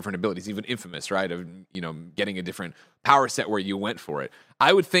 you got different abilities. Even Infamous, right? Of getting a different power set where you went for it.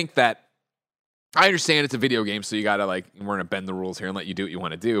 I would think that. I understand it's a video game, so you gotta we're gonna bend the rules here and let you do what you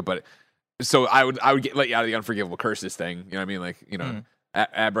want to do. But so I would let you out of the unforgivable curses thing. You know what I mean?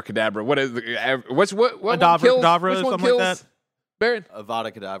 Abracadabra. What is what Adabra, something like that. Baron?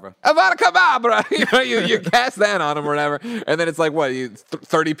 Avada Kedavra. Avada Kedavra. you cast that on him or whatever, and then it's like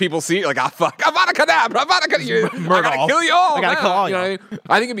 30 people see it, like, fuck, Avada Kedavra, Avada Kedavra. I gotta kill you all. I gotta kill all. You know what I mean?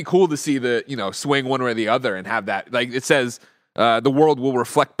 I think it'd be cool to see the swing one way or the other and have that. Like it says. The world will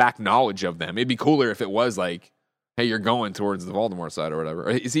reflect back knowledge of them. It'd be cooler if it was like, hey, you're going towards the Voldemort side or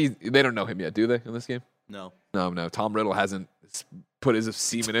whatever. They don't know him yet, do they, in this game? No. Tom Riddle hasn't put his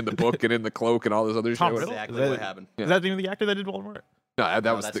semen in the book and in the cloak and all this other shit. Exactly what happened. Is that the name of the actor that did Voldemort? No,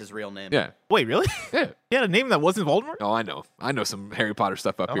 that's his real name. Yeah. Wait, really? Yeah. He had a name that wasn't Voldemort? Oh, I know. I know some Harry Potter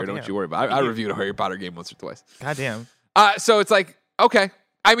stuff up here. Don't you worry about it. I reviewed a Harry Potter game once or twice. Goddamn. So it's like, okay.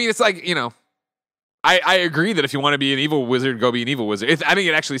 I mean, it's like, I agree that if you want to be an evil wizard, go be an evil wizard. I think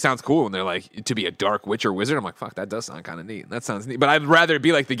it actually sounds cool when they're like, to be a dark witch or wizard. I'm like, fuck, that does sound kind of neat. That sounds neat. But I'd rather it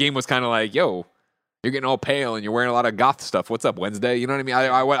be like the game was kind of like, yo, you're getting all pale and you're wearing a lot of goth stuff. What's up, Wednesday? You know what I mean?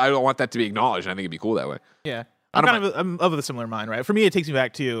 I don't want that to be acknowledged. I think it'd be cool that way. Yeah. I'm of a similar mind, right? For me, it takes me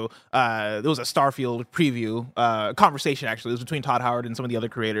back to there was a Starfield preview conversation, actually. It was between Todd Howard and some of the other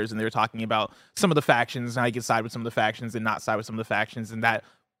creators, and they were talking about some of the factions and how you can side with some of the factions and not side with some of the factions, and that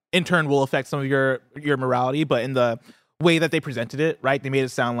in turn will affect some of your morality. But in the way that they presented it, right, they made it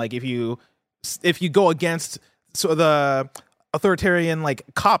sound like if you go against the authoritarian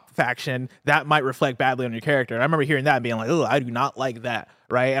cop faction, that might reflect badly on your character. And I remember hearing that and being like, oh, I do not like that,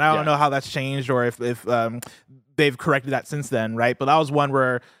 right? And I don't know how that's changed or if they've corrected that since then, right? But that was one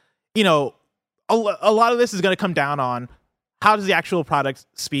where a lot of this is going to come down on how does the actual product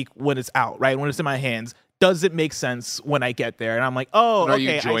speak when it's out, right? When it's in my hands. Does it make sense when I get there? And I'm like, oh,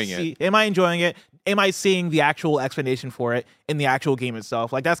 okay, I see. Am I enjoying it? Am I seeing the actual explanation for it in the actual game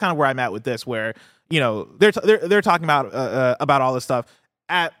itself? Like, that's kind of where I'm at with this, where, they're talking about all this stuff.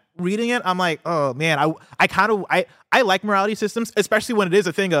 At reading it, I'm like, oh man, I like morality systems, especially when it is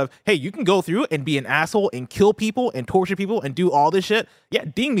a thing of, hey, you can go through and be an asshole and kill people and torture people and do all this shit. Yeah,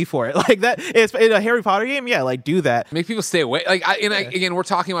 ding me for it. Like that. It's in a Harry Potter game. Yeah, do that. Make people stay away. Again, we're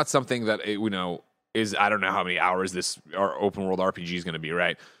talking about something that is, I don't know how many hours this open world RPG is going to be,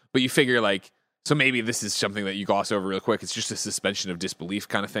 right? But you figure so maybe this is something that you gloss over real quick. It's just a suspension of disbelief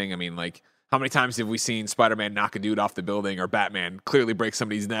kind of thing. I mean, how many times have we seen Spider-Man knock a dude off the building or Batman clearly break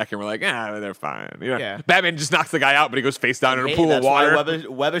somebody's neck and we're like, they're fine. Batman just knocks the guy out, but he goes face down in a pool of water.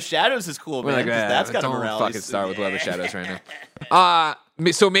 Web of Shadows is cool, man. That's got a morality. Don't fucking start with Web of Shadows right now.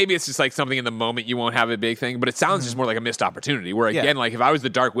 So maybe it's just something in the moment you won't have a big thing, but it sounds just more like a missed opportunity. Where again, if I was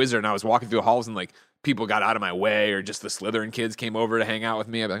the Dark Wizard and I was walking through the halls and people got out of my way, or just the Slytherin kids came over to hang out with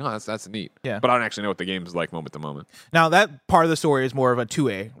me, I'd be like, oh, that's neat. Yeah. But I don't actually know what the game is like moment to moment. Now that part of the story is more of a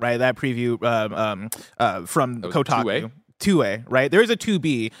 2A, right? That preview from Kotaku. 2A, right? There is a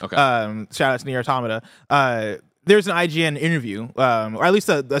 2B. Okay. Shout out to Nier Automata. There's an IGN interview, or at least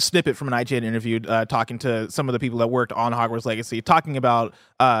a snippet from an IGN interview, talking to some of the people that worked on Hogwarts Legacy, talking about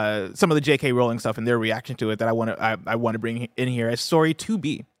some of the J.K. Rowling stuff and their reaction to it that I want to bring in here as story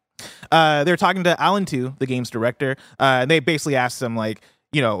 2B. They're talking to Alan Tu, the game's director, and they basically asked them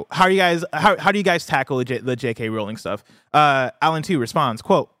how do you guys tackle the J.K. Rowling stuff? Alan Tu responds,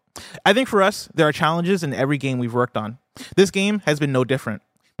 quote, I think for us, there are challenges in every game we've worked on. This game has been no different.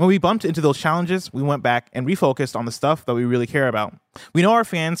 When we bumped into those challenges, we went back and refocused on the stuff that we really care about. We know our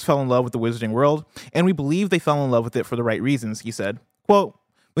fans fell in love with the wizarding world, and we believe they fell in love with it for the right reasons, he said. Quote,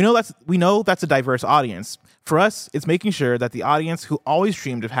 We know that's a diverse audience. For us, it's making sure that the audience who always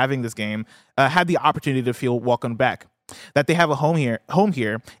dreamed of having this game had the opportunity to feel welcomed back, that they have a home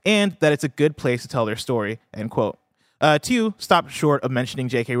here, and that it's a good place to tell their story." End quote. Tew stopped short of mentioning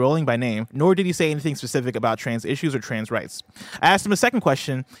J.K. Rowling by name, nor did he say anything specific about trans issues or trans rights. I asked him a second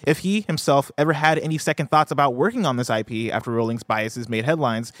question, if he himself ever had any second thoughts about working on this IP after Rowling's biases made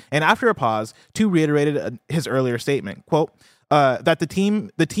headlines, and after a pause, Tew reiterated his earlier statement, quote, that the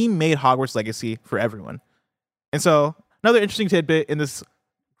team made Hogwarts Legacy for everyone. And so, another interesting tidbit in this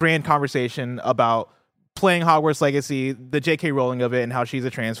grand conversation about playing Hogwarts Legacy, the J.K. Rowling of it, and how she's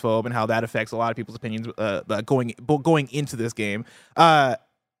a transphobe, and how that affects a lot of people's opinions going into this game. We're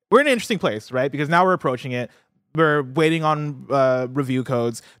in an interesting place, right? Because now we're approaching it. We're waiting on review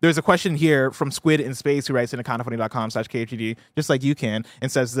codes. There's a question here from Squid in Space, who writes into kindafunny.com/KHD, just like you can, and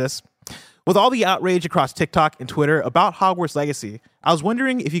says this: "With all the outrage across TikTok and Twitter about Hogwarts Legacy, I was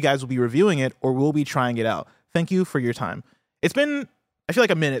wondering if you guys will be reviewing it or will be trying it out. Thank you for your time." It's been, I feel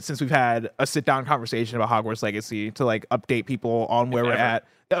like, a minute since we've had a sit-down conversation about Hogwarts Legacy to like update people on where we're at.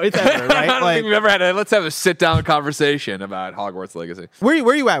 No, it's ever, right? I don't think we've ever had let's have a sit-down conversation about Hogwarts Legacy. Where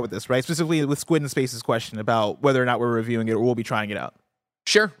are you at with this, right? Specifically with Squid and Space's question about whether or not we're reviewing it or we'll be trying it out.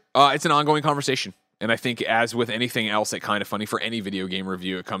 Sure. It's an ongoing conversation. And I think, as with anything else at Kinda Funny, for any video game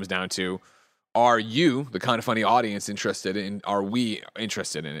review, it comes down to, are you, the Kinda Funny audience, interested in, are we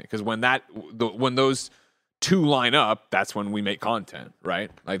interested in it? Because when those two line up, that's when we make content,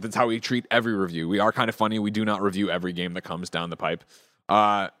 right? Like, that's how we treat every review. We are Kinda Funny. We do not review every game that comes down the pipe.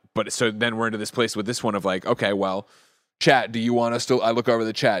 But so then we're into this place with this one of like, okay, well, chat, do you want us to, I look over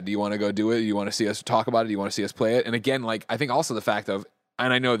the chat, do you want to go do it? Do you want to see us talk about it? Do you want to see us play it? And again, like, I think also the fact of,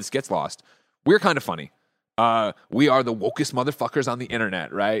 and I know this gets lost, we're Kinda Funny. We are the wokest motherfuckers on the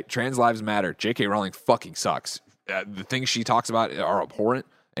internet, right? Trans lives matter. J.K. Rowling fucking sucks. The things she talks about are abhorrent,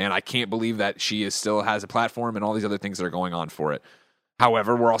 and I can't believe that she still has a platform and all these other things that are going on for it.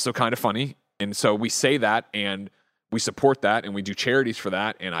 However, we're also Kinda Funny, and so we say that, and we support that, and we do charities for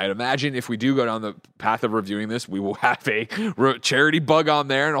that. And I'd imagine if we do go down the path of reviewing this, we will have a charity bug on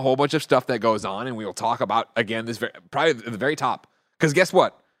there and a whole bunch of stuff that goes on, and we will talk about, again, this probably at the very top. Because guess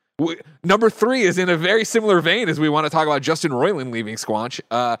what? Number 3 is in a very similar vein as we want to talk about Justin Roiland leaving Squanch.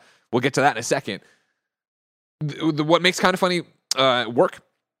 We'll get to that in a second. What makes Kinda Funny work,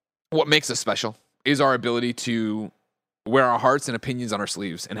 what makes us special, is our ability to wear our hearts and opinions on our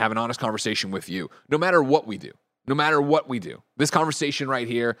sleeves and have an honest conversation with you, no matter what we do. No matter what we do. This conversation right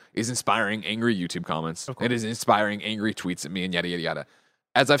here is inspiring angry YouTube comments. It is inspiring angry tweets at me and yada, yada, yada.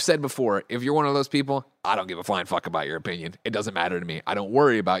 As I've said before, if you're one of those people, I don't give a flying fuck about your opinion. It doesn't matter to me. I don't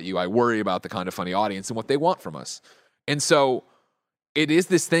worry about you. I worry about the Kinda Funny audience and what they want from us. And so it is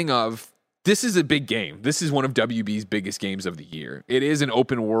this thing of, this is a big game. This is one of WB's biggest games of the year. It is an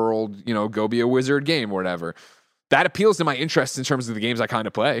open world, go be a wizard game or whatever. That appeals to my interests in terms of the games I kind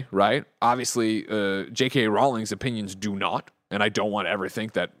of play, right? Obviously, J.K. Rowling's opinions do not, and I don't want to ever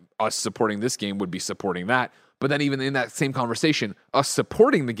think that us supporting this game would be supporting that. But then even in that same conversation, us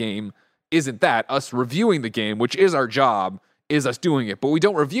supporting the game isn't that. Us reviewing the game, which is our job, is us doing it. But we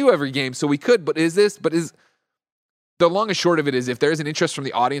don't review every game, so we could, but is the long and short of it is, if there's an interest from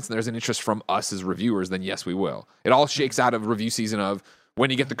the audience and there's an interest from us as reviewers, then yes, we will. It all shakes out of review season of, when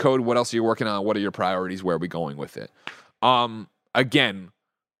you get the code, what else are you working on? What are your priorities? Where are we going with it? Again,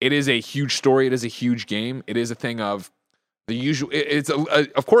 it is a huge story. It is a huge game. It is a thing of the usual. It's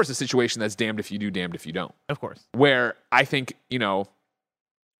of course a situation that's damned if you do, damned if you don't. Of course. Where I think,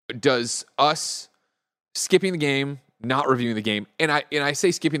 does us skipping the game, not reviewing the game, and I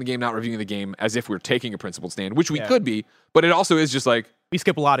say skipping the game, not reviewing the game as if we're taking a principled stand, which we could be, but it also is just like, we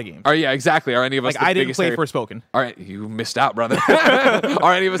skip a lot of games. Yeah, exactly. Are any of us like, I didn't play Forspoken. All right, you missed out, brother.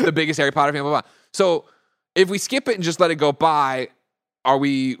 Are any of us the biggest Harry Potter fan? Blah, blah, blah. So if we skip it and just let it go by, are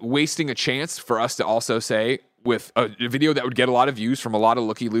we wasting a chance for us to also say, with a video that would get a lot of views from a lot of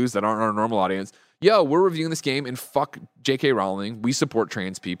looky-loos that aren't our normal audience, yo, we're reviewing this game and fuck J.K. Rowling. We support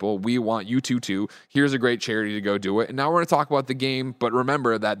trans people. We want you to too. Here's a great charity to go do it. And now we're going to talk about the game, but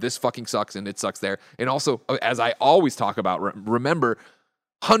remember that this fucking sucks and it sucks there. And also, as I always talk about, remember,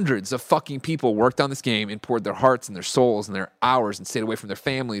 hundreds of fucking people worked on this game and poured their hearts and their souls and their hours and stayed away from their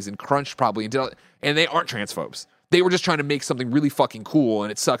families and crunched probably and they aren't transphobes. They were just trying to make something really fucking cool,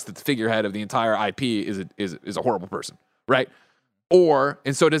 and it sucks that the figurehead of the entire IP is a horrible person, right?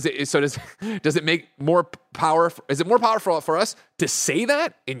 So does it make more power? Is it more powerful for us to say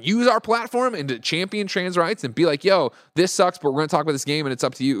that and use our platform and to champion trans rights and be like, yo, this sucks, but we're going to talk about this game and it's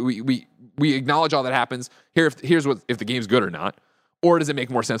up to you. We acknowledge all that happens. Here's what if the game's good or not. Or does it make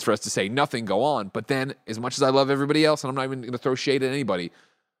more sense for us to say nothing, go on? But then, as much as I love everybody else, and I'm not even going to throw shade at anybody,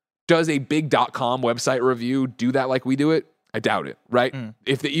 Does a big .com website review do that like we do it? I doubt it, right?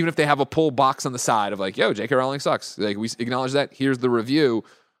 Even if they have a pull box on the side of like, yo, J.K. Rowling sucks. Like, we acknowledge that. Here's the review.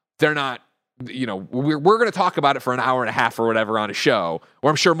 They're not, we're going to talk about it for an hour and a half or whatever on a show, or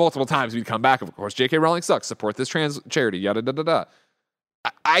I'm sure multiple times we'd come back. Of course, J.K. Rowling sucks. Support this trans charity, yada, da, da, da.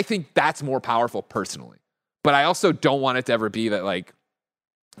 I think that's more powerful personally. But I also don't want it to ever be that, like,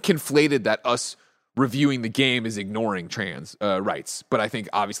 conflated that us reviewing the game is ignoring trans rights. But I think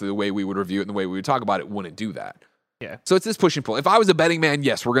obviously the way we would review it and the way we would talk about it wouldn't do that. Yeah. So it's this push and pull. If I was a betting man,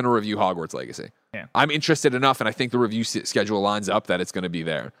 yes, we're going to review Hogwarts Legacy. Yeah. I'm interested enough, and I think the review schedule lines up that it's going to be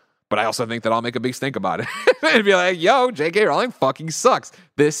there. But I also think that I'll make a big stink about it and be like, yo, J.K. Rowling fucking sucks.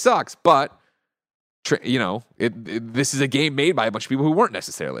 This sucks. But, this is a game made by a bunch of people who weren't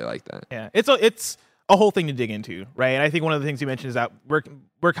necessarily like that. Yeah. It's a whole thing to dig into, right? And I think one of the things you mentioned is that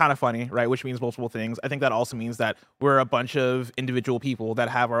we're kind of funny, right? Which means multiple things. I think that also means that we're a bunch of individual people that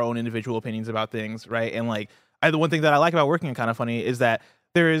have our own individual opinions about things, right? And like, the one thing that I like about working in Kind of Funny is that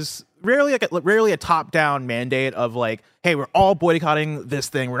there is rarely a top-down mandate of like, hey, we're all boycotting this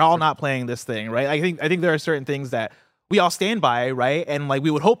thing, we're all not playing this thing, right? I think there are certain things that we all stand by, right? And like,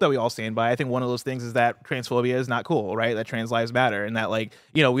 we would hope that we all stand by. I think one of those things is that transphobia is not cool, right? That trans lives matter, and that, like,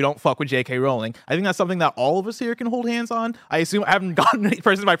 we don't fuck with J.K. Rowling. I think that's something that all of us here can hold hands on. I assume, I haven't gotten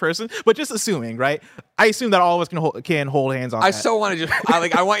person by person, but just assuming, right? I assume that all of us can hold hands on. I that. so want to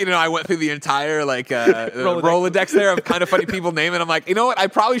I want you to know I went through the entire Rolodex there of Kind of Funny people name, and I'm like, you know what? I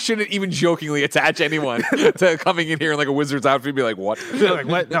probably shouldn't even jokingly attach anyone to coming in here in like a wizard's outfit and be like, what? Like,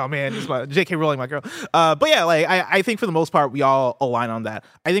 what? No, man, it's my J.K. Rowling, my girl. But yeah, like, I think for the most part we all align on that.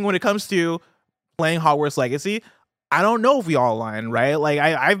 I think when it comes to playing Hogwarts Legacy, I don't know if we all align, right? Like,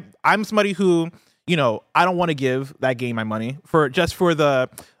 I'm somebody who, I don't want to give that game my money for the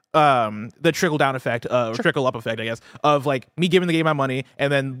trickle down effect, or trickle up effect, I guess, of like me giving the game my money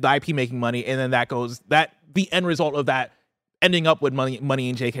and then the IP making money, and then the end result of that ending up with money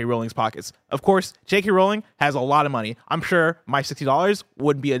in J.K. Rowling's pockets. Of course, J.K. Rowling has a lot of money. I'm sure my $60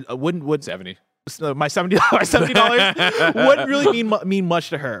 would 70. My $70 wouldn't really mean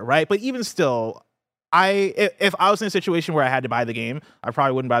much to her, right? But even still, if I was in a situation where I had to buy the game, I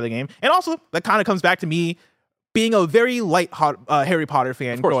probably wouldn't buy the game. And also, that kind of comes back to me being a very light Harry Potter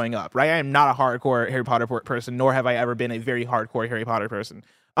fan growing up, right? I am not a hardcore Harry Potter person, nor have I ever been a very hardcore Harry Potter person.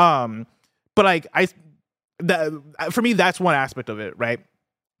 But like, for me, that's one aspect of it, right?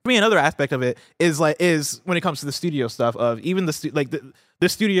 For me, another aspect of it is when it comes to the studio stuff of even the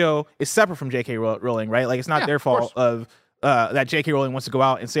studio is separate from J.K. Rowling, right? Like, it's not their fault of that J.K. Rowling wants to go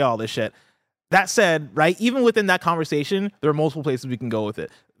out and say all this shit. That said, right, even within that conversation, there are multiple places we can go with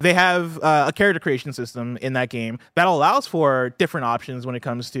it. They have a character creation system in that game that allows for different options when it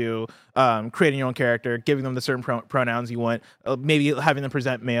comes to creating your own character, giving them the certain pronouns you want, maybe having them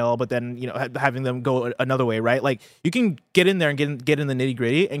present male, but then having them go another way, right? Like, you can get in there and get in the nitty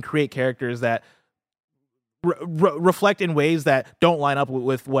gritty and create characters that reflect in ways that don't line up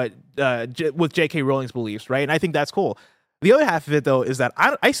with what with J.K. Rowling's beliefs, right? And I think that's cool. The other half of it, though, is that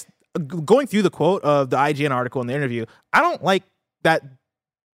I going through the quote of the IGN article in the interview, I don't like that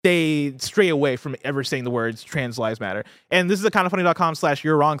they stray away from ever saying the words trans lives matter. And this is a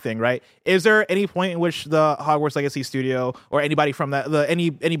kindoffunny.com/you're wrong thing, right? Is there any point in which the Hogwarts Legacy studio or anybody from that,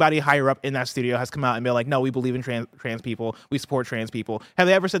 anybody higher up in that studio has come out and been like, no, we believe in trans people, we support trans people? Have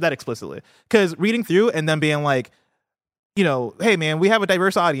they ever said that explicitly? Because reading through and then being like, hey man, we have a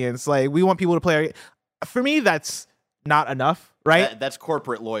diverse audience, like, we want people to play. For me, that's not enough. Right, that's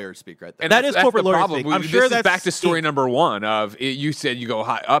corporate lawyer speak right there. And that is corporate lawyer speak. I'm sure that's back to story number one of it. You said you go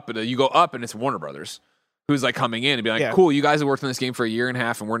high up, you go up, and it's Warner Brothers who's like coming in and be like, cool, you guys have worked on this game for a year and a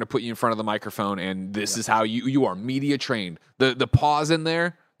half, and we're going to put you in front of the microphone, and this is how you are media trained. The pause in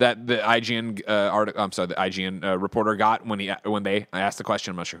there that the IGN the IGN reporter got when they asked the question.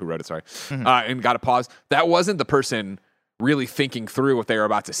 I'm not sure who wrote it. Sorry, and got a pause. That wasn't the person really thinking through what they were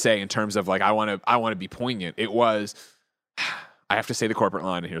about to say in terms of like, I want to be poignant. It was, I have to say the corporate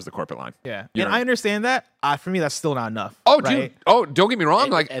line, and here's the corporate line. Yeah, I understand that. For me, that's still not enough. Oh, right? Dude. Oh, don't get me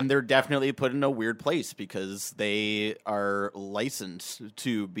wrong. And they're definitely put in a weird place because they are licensed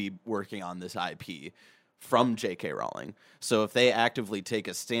to be working on this IP from J.K. Rowling. So if they actively take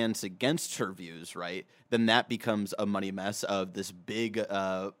a stance against her views, right, then that becomes a money mess of this big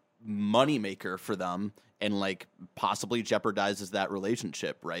money maker for them, and like possibly jeopardizes that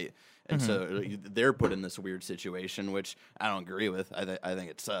relationship, right? And so they're put in this weird situation, which I don't agree with. I think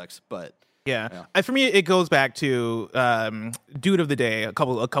it sucks, but Yeah. For me, it goes back to Dude of the Day a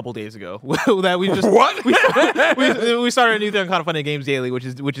couple days ago. That we just What? we started a new thing on Kind of Funny Games Daily, which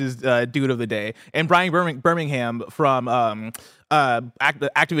is Dude of the Day, and Brian Birmingham from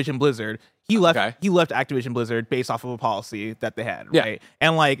Activision Blizzard. He left Activision Blizzard based off of a policy that they had, right?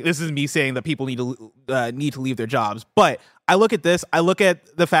 And like, this is me saying that people need to leave their jobs, but I look at this. I look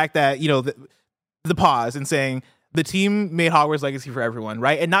at the fact that the pause and saying, the team made Hogwarts Legacy for everyone,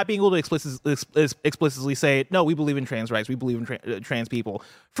 right? And not being able to explicitly say, no, we believe in trans rights, we believe in trans people.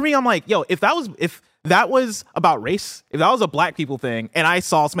 For me, I'm like, yo, if that was about race, if that was a black people thing, and I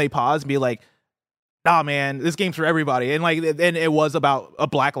saw somebody pause and be like, nah, man, this game's for everybody, and it was about a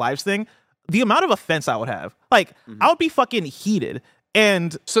Black Lives thing, the amount of offense I would have, I would be fucking heated.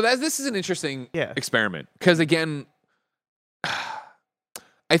 And so this is an interesting experiment, because again,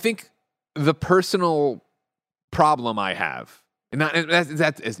 I think the personal problem I have, and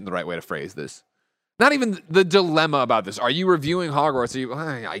that isn't the right way to phrase this. Not even the dilemma about this. Are you reviewing Hogwarts?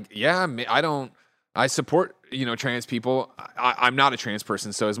 I support trans people. I'm not a trans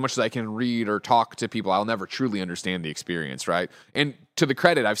person, so as much as I can read or talk to people, I'll never truly understand the experience, right? And to the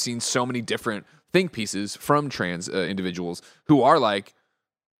credit, I've seen so many different think pieces from trans individuals who are like,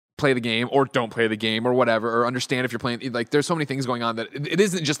 play the game or don't play the game or whatever, or understand if you're playing. Like, there's so many things going on that it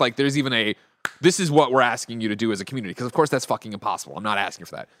isn't just like there's even this is what we're asking you to do as a community, because of course that's fucking impossible. I'm not asking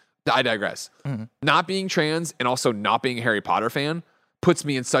for that. I digress. Not being trans and also not being a Harry Potter fan puts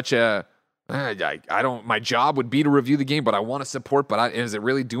me in such a I don't. My job would be to review the game, but I want to support. But is it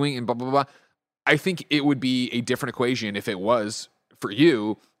really doing? And blah blah blah. I think it would be a different equation if it was for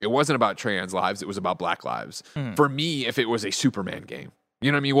you. It wasn't about trans lives. It was about Black lives. For me, if it was a Superman game,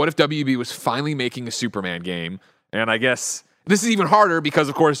 you know what I mean? What if WB was finally making a Superman game? And I guess this is even harder because,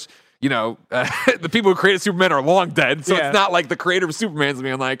 of course, the people who created Superman are long dead. So it's not like the creator of Superman's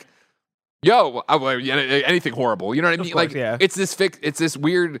being like, yo, anything horrible. You know what I mean? Course, it's this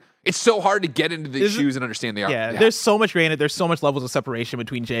weird. It's so hard to get into these shoes and understand the art. Yeah, there's so much there's so much levels of separation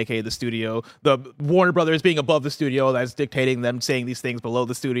between JK, the studio, the Warner Brothers being above the studio that's dictating them saying these things below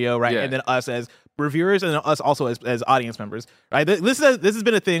the studio, right? And then us as reviewers, and then us also as audience members, right? This has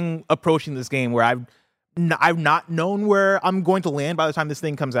been a thing approaching this game where I've not known where I'm going to land by the time this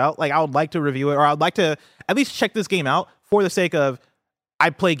thing comes out. Like, I would like to review it, or I'd like to at least check this game out for the sake of, I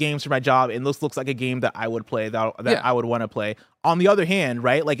play games for my job, and this looks like a game that I would play, that I would want to play. On the other hand,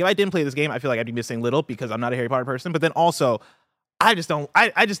 right, like if I didn't play this game, I feel like I'd be missing little because I'm not a Harry Potter person. But then also, I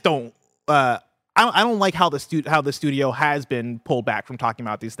don't like how the studio has been pulled back from talking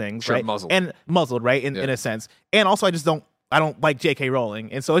about these things, right? Muzzled, right, in a sense. And also, I don't like J.K.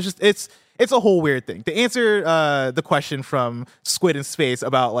 Rowling, and so it's a whole weird thing. To answer the question from Squid in Space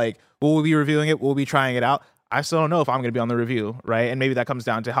about like, will we be reviewing it? Will we be trying it out? I still don't know if I'm going to be on the review, right? And maybe that comes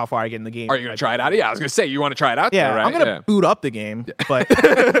down to how far I get in the game. Are you going to try it out? Yeah, I was going to say, you want to try it out? Yeah, there, right? I'm going to boot up the game, but...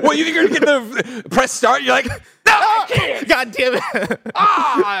 Well, you think you're going to get the press start? You're like, no, I can't! God damn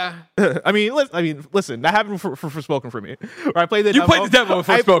it! I mean, listen, that happened for Forspoken for me. Where I played the demo. You played the demo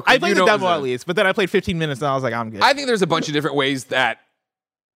for Forspoken. I played the demo at least, but then I played 15 minutes and I was like, I'm good. I think there's a bunch of different ways that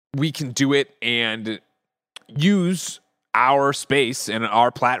we can do it and use our space and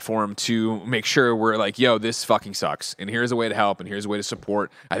our platform to make sure we're like, yo, this fucking sucks, and here's a way to help, and here's a way to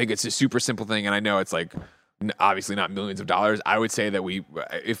support. I think it's a super simple thing, and I know it's like obviously not millions of dollars. I would say that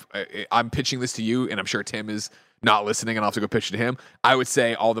if I'm pitching this to you, and I'm sure Tim is not listening, and I'll have to go pitch it to him, I would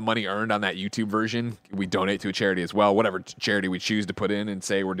say all the money earned on that YouTube version, we donate to a charity as well, whatever charity we choose to put in and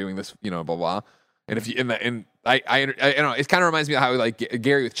say we're doing this, blah blah. And if you I know, it kind of reminds me of how like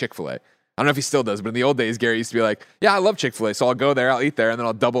Gary with Chick-fil-A. I don't know if he still does, but in the old days, Gary used to be like, "Yeah, I love Chick-fil-A, so I'll go there, I'll eat there, and then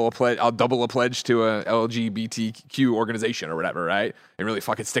I'll double a pledge to a LGBTQ organization or whatever, right? And really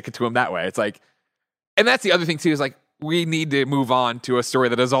fucking stick it to him that way." It's like, and that's the other thing too, is like, we need to move on to a story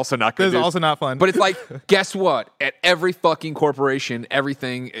that is also not good. It's also not fun. But it's like, guess what? At every fucking corporation,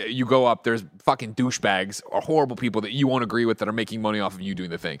 everything you go up, there's fucking douchebags or horrible people that you won't agree with that are making money off of you doing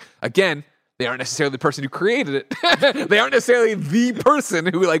the thing. Again, they aren't necessarily the person who created it. They aren't necessarily the person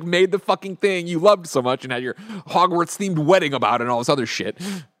who like made the fucking thing you loved so much and had your Hogwarts themed wedding about it and all this other shit.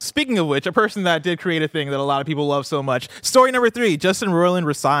 Speaking of which, a person that did create a thing that a lot of people love so much. Story number 3, Justin Roiland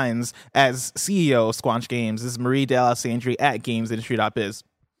resigns as CEO of Squanch Games. This is Marie Dealessandri at gamesindustry.biz.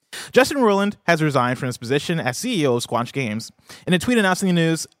 Justin Roiland has resigned from his position as CEO of Squanch Games. In a tweet announcing the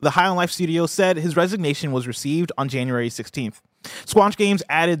news, the High on Life studio said his resignation was received on January 16th. Squanch Games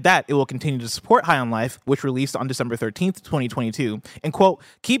added that it will continue to support High on Life, which released on December 13th, 2022, and, quote,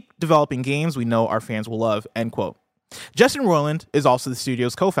 keep developing games we know our fans will love, end quote. Justin Roiland is also the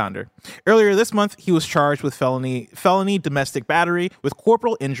studio's co-founder. Earlier this month, he was charged with felony domestic battery with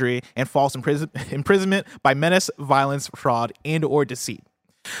corporal injury and false imprisonment by menace, violence, fraud, and or deceit.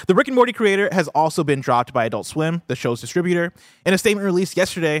 The Rick and Morty creator has also been dropped by Adult Swim, the show's distributor. In a statement released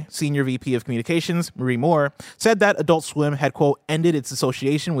yesterday, Senior VP of Communications, Marie Moore, said that Adult Swim had, quote, ended its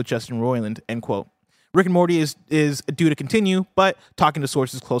association with Justin Roiland, end quote. Rick and Morty is due to continue, but talking to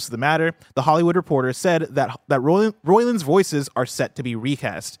sources close to the matter, The Hollywood Reporter said that Roiland's voices are set to be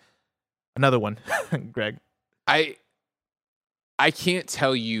recast. Another one, Greg. I can't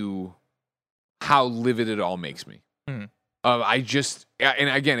tell you how livid it all makes me. I just, and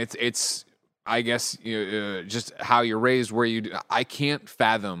again, it's I guess just how you're raised, where you. I can't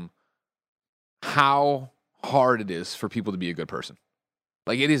fathom how hard it is for people to be a good person.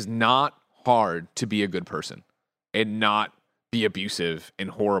 Like, it is not hard to be a good person and not be abusive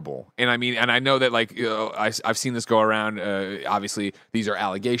and horrible. And I mean, and I know that, like, I've seen this go around. Obviously, these are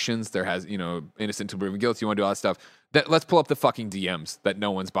allegations. There has, innocent until proven guilty. You want to do all that stuff. Let's pull up the fucking DMs that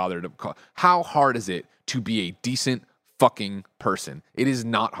no one's bothered to call. How hard is it to be a decent fucking person? It is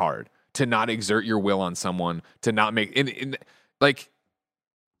not hard to not exert your will on someone, to not make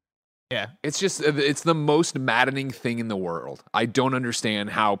Yeah. It's just, it's the most maddening thing in the world. I don't understand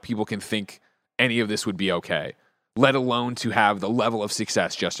how people can think any of this would be okay, let alone to have the level of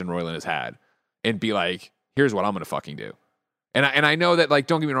success Justin Roiland has had and be like, here's what I'm going to fucking do. And I know that, like,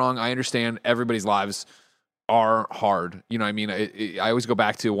 don't get me wrong, I understand everybody's lives are hard. You know what I mean? I always go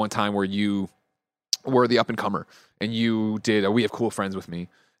back to one time where you were the up-and-comer and you did We Have Cool Friends with me.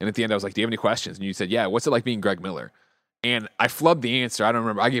 And at the end, I was like, do you have any questions? And you said, yeah, what's it like being Greg Miller? And I flubbed the answer. I don't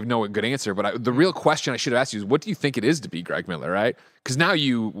remember. I gave no good answer. But the real question I should have asked you is, what do you think it is to be Greg Miller, right? Because now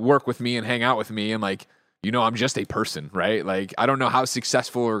you work with me and hang out with me, and, like, I'm just a person, right? Like, I don't know how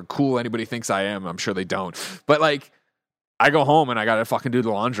successful or cool anybody thinks I am. I'm sure they don't. But, like, I go home and I got to fucking do the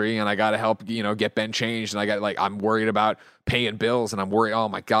laundry and I got to help, get Ben changed. And I got, like, I'm worried about paying bills and I'm worried, oh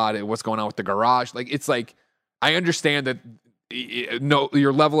my God, what's going on with the garage? Like, it's like, I understand that no,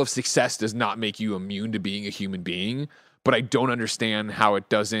 your level of success does not make you immune to being a human being. But I don't understand how it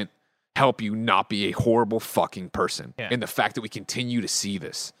doesn't help you not be a horrible fucking person. Yeah. And the fact that we continue to see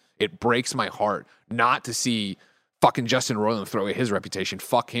this, it breaks my heart not to see fucking Justin Roiland throw away his reputation.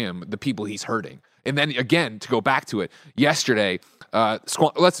 Fuck him, the people he's hurting. And then again, to go back to it, yesterday, we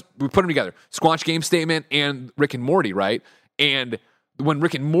put them together. Squanch Game Statement and Rick and Morty, right? And when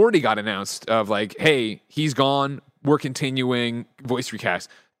Rick and Morty got announced of, like, hey, he's gone, we're continuing, voice recast,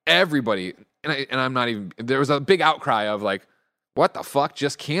 everybody... And I'm not even, there was a big outcry of, like, what the fuck?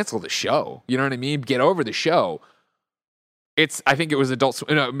 Just cancel the show. You know what I mean? Get over the show. I think it was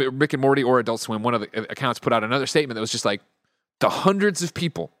Rick and Morty or Adult Swim, one of the accounts put out another statement that was just like, the hundreds of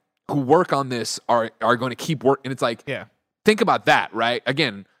people who work on this are going to keep working. And it's like, yeah, think about that, right?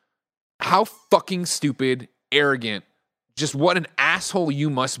 Again, how fucking stupid, arrogant, just what an asshole you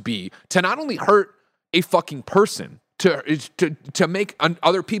must be to not only hurt a fucking person, to make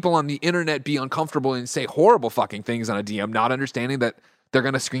other people on the internet be uncomfortable and say horrible fucking things on a DM, not understanding that they're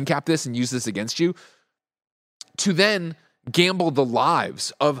going to screen cap this and use this against you, to then gamble the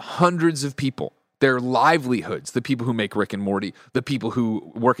lives of hundreds of people, their livelihoods, the people who make Rick and Morty, the people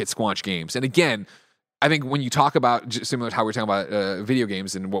who work at Squanch Games. And again, I think when you talk about, similar to how we're talking about video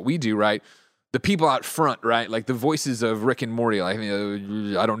games and what we do, right? The people out front, right? Like the voices of Rick and Morty. Like,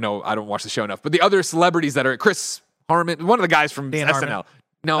 I don't know. I don't watch the show enough. But the other celebrities that are Chris Harmon, one of the guys from Dan SNL. Harmon.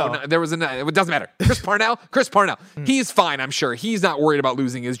 No, there was it doesn't matter. Chris Parnell. He's fine, I'm sure. He's not worried about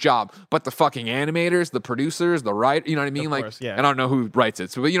losing his job. But the fucking animators, the producers, the writer, you know what I mean? Of Like, course, yeah. I don't know who writes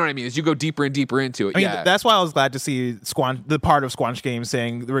it. So, you know what I mean? As you go deeper and deeper into it, I mean, that's why I was glad to see the part of Squanch Games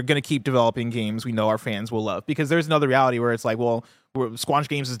saying we're going to keep developing games we know our fans will love. Because there's another reality where it's like, well, Squanch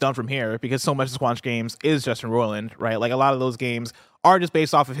Games is done from here because so much of Squanch Games is Justin Roiland, right? Like, a lot of those games are just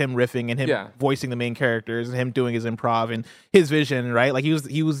based off of him riffing and him voicing the main characters and him doing his improv and his vision, right? Like,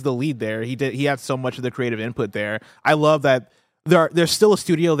 he was the lead there. He had so much of the creative input there. I love that there's still a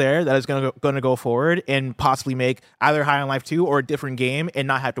studio there that is going to go forward and possibly make either High on Life 2 or a different game and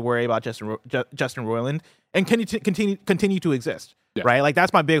not have to worry about Justin Roiland and continue to exist, right? Like,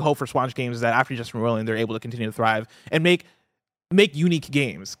 that's my big hope for Squanch Games, is that after Justin Roiland, they're able to continue to thrive and make unique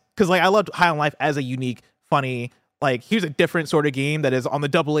games. Because, like, I loved High on Life as a unique, funny, like, here's a different sort of game that is on the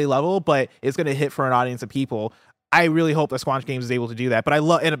AA level, but it's going to hit for an audience of people. I really hope that Squanch Games is able to do that. But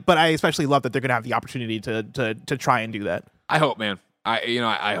I especially love that they're going to have the opportunity to try and do that. I hope, man.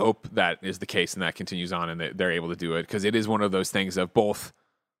 I hope that is the case and that continues on and that they're able to do it, because it is one of those things of both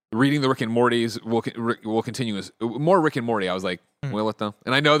reading the Rick and Morty's will continue as more Rick and Morty. I was like, will it though?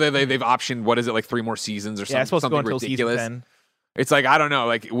 And I know that they've optioned, what is it, like 3 more seasons or something? Yeah, it's supposed to go something until ridiculous. season 10. It's like, I don't know,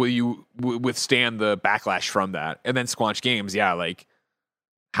 like, will you withstand the backlash from that? And then Squanch Games, yeah, like,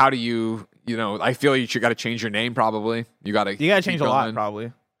 how do you know, I feel you got to change your name probably. You got to change a lot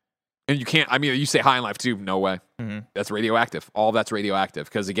probably. And you can't, I mean, you say High on Life too, no way. Mm-hmm. That's radioactive. All that's radioactive.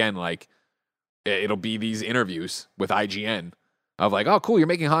 Because again, like, it'll be these interviews with IGN of like, oh, cool, you're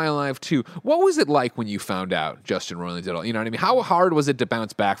making High on Life 2. What was it like when you found out Justin Roiland did all, you know what I mean? How hard was it to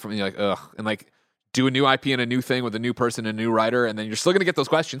bounce back from, you're like, ugh, and like, do a new IP and a new thing with a new person and a new writer, and then you're still going to get those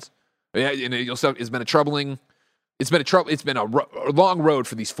questions. Yeah, and it's been a long road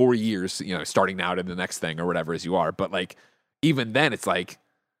for these 4 years, you know, starting now to the next thing or whatever as you are. But like, even then, it's like,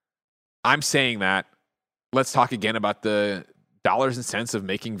 I'm saying that. Let's talk again about the dollars and cents of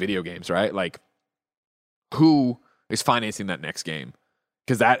making video games, right? Like, who is financing that next game?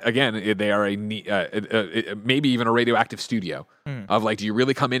 Because that, again, they are maybe even a radioactive studio of like, do you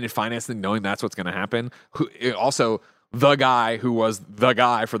really come in and finance them knowing that's what's going to happen? Also, the guy who was the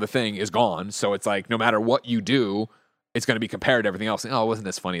guy for the thing is gone. So it's like, no matter what you do, it's going to be compared to everything else. Oh, it wasn't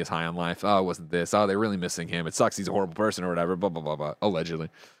as funny as High on Life. Oh, it wasn't this. Oh, they're really missing him. It sucks. He's a horrible person or whatever. Blah, blah, blah, blah. Allegedly.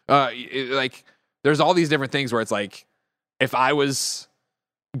 Like, there's all these different things where it's like, if I was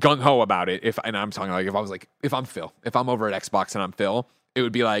gung-ho about it, and I'm talking like, if I'm Phil, if I'm over at Xbox and I'm Phil, it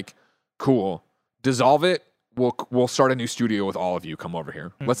would be like, cool, dissolve it. We'll start a new studio with all of you. Come over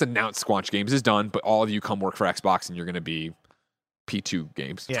here. Let's announce Squanch Games is done, but all of you come work for Xbox, and you're going to be P2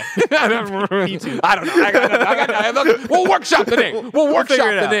 Games. Yeah. P2. I don't know. I got we'll workshop the name. We'll workshop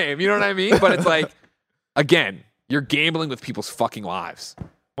the name. You know what I mean? But it's like, again, you're gambling with people's fucking lives.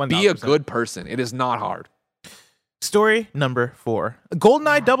 1,000%. Be a good person. It is not hard. Story number 4.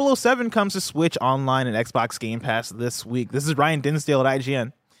 GoldenEye 007 comes to Switch Online and Xbox Game Pass this week. This is Ryan Dinsdale at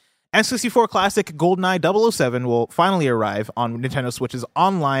IGN. N64 classic GoldenEye 007 will finally arrive on Nintendo Switch's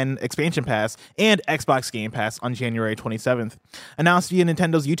online expansion pass and Xbox Game Pass on January 27th. Announced via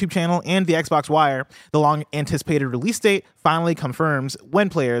Nintendo's YouTube channel and the Xbox Wire, the long-anticipated release date finally confirms when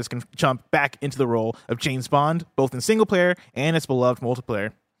players can jump back into the role of James Bond, both in single-player and its beloved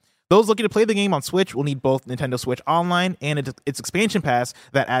multiplayer. Those looking to play the game on Switch will need both Nintendo Switch Online and its expansion pass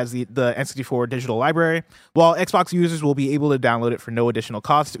that adds the N64 digital library, while Xbox users will be able to download it for no additional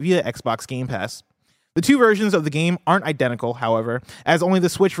cost via Xbox Game Pass. The two versions of the game aren't identical, however, as only the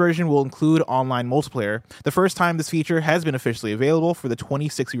Switch version will include online multiplayer, the first time this feature has been officially available for the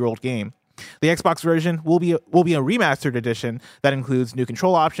 26-year-old game. The Xbox version will be a remastered edition that includes new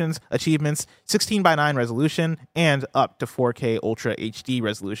control options, achievements, 16:9 resolution, and up to 4K Ultra HD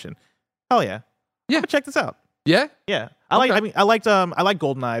resolution. Hell yeah! Yeah, check this out. Yeah, yeah. I liked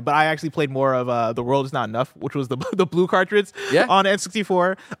GoldenEye, but I actually played more of The World Is Not Enough, which was the blue cartridge on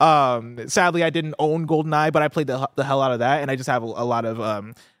N64. Sadly, I didn't own GoldenEye, but I played the hell out of that, and I just have a lot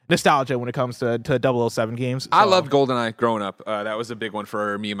of nostalgia when it comes to 007 games. So. I loved GoldenEye growing up. That was a big one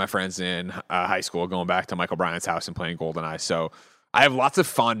for me and my friends in high school, going back to Michael Bryant's house and playing GoldenEye. So I have lots of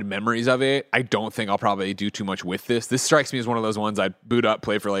fond memories of it. I don't think I'll probably do too much with this. This strikes me as one of those ones I'd boot up,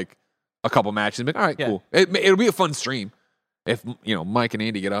 play for like a couple matches, and be like, all right, cool. It'll be a fun stream. If, you know, Mike and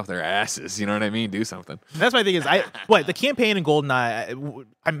Andy get off their asses, you know what I mean? Do something. That's my thing is, the campaign in GoldenEye,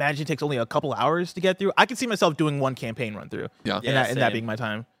 I imagine it takes only a couple hours to get through. I could see myself doing one campaign run through. Yeah. And that being my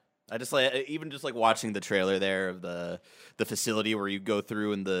time. I just like watching the trailer there of the facility where you go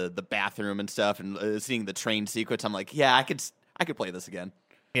through and the bathroom and stuff, and seeing the train sequence. I'm like, yeah, I could play this again.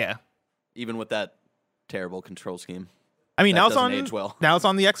 Yeah, even with that terrible control scheme. I mean, that now it's on age well. Now it's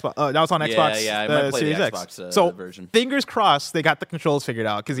on the Xbox. Now it's on Xbox. Yeah, I might play Series the X. Xbox So version. Fingers crossed they got the controls figured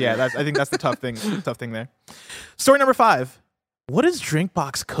out. Because I think that's the tough thing. Tough thing there. Story number 5. What is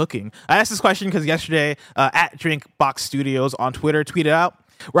Drinkbox cooking? I asked this question because yesterday at Drinkbox Studios on Twitter tweeted out,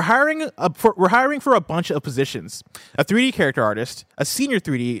 We're hiring for a bunch of positions: a 3D character artist, a senior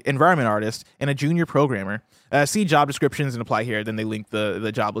 3D environment artist, and a junior programmer. See job descriptions and apply here. Then they link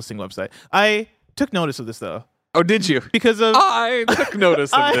the job listing website. I took notice of this though. Oh, did you? Because of I took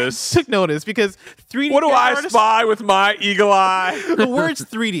notice of this. I took notice because 3D. What do I artist, spy with my eagle eye? The word's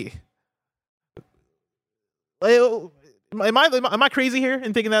 3D. Am I crazy here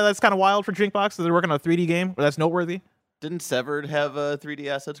in thinking that that's kind of wild for Drinkbox that they're working on a 3D game or that's noteworthy? Didn't Severed have 3D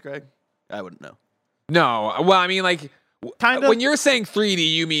assets, Greg? I wouldn't know. No. Well, I mean, like, kind of. When you're saying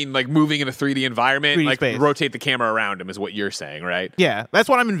 3D, you mean like moving in a 3D environment, 3D like space. rotate the camera around him is what you're saying, right? Yeah, that's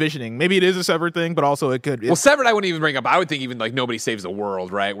what I'm envisioning. Maybe it is a Severed thing, but also it could. Well, Severed, I wouldn't even bring up. I would think even like Nobody Saves the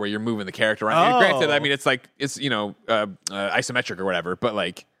World, right, where you're moving the character around. Oh. Granted, I mean, it's like it's isometric or whatever, but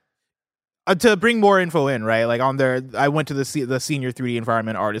like. to bring more info in, right? Like on their, I went to the senior 3D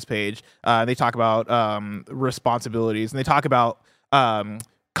environment artist page. They talk about responsibilities, and they talk about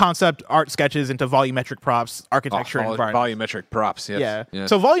concept art sketches into volumetric props, architecture, and environment. Volumetric props. Yes. Yeah.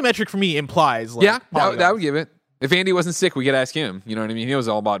 So volumetric for me implies like that would give it. If Andy wasn't sick, we could ask him. You know what I mean? He was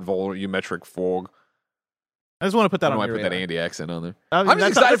all about volumetric fog. I just want to put that on. I your put that radar. Andy accent on there. I mean, I'm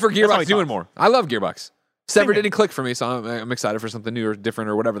just excited for Gearbox doing talks. more. I love Gearbox. Sever here. didn't click for me, so I'm excited for something new or different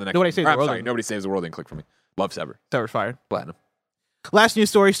or whatever the next. Nobody saves the world. Sorry, nobody saves the world didn't click for me. Love Sever. Sever's fired. Platinum. Last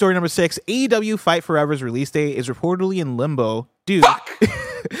news story number 6. AEW Fight Forever's release date is reportedly in limbo due to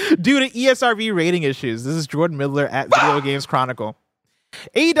ESRB rating issues. This is Jordan Midler at Video Games Chronicle.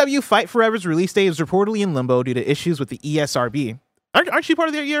 AEW Fight Forever's release date is reportedly in limbo due to issues with the ESRB. Aren't you part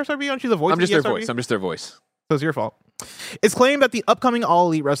of the ESRB? Aren't you the voice I'm just of the their ESRB? voice. I'm just their voice. So it's your fault. It's claimed that the upcoming All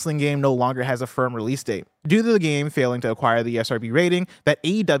Elite Wrestling game no longer has a firm release date, due to the game failing to acquire the ESRB rating that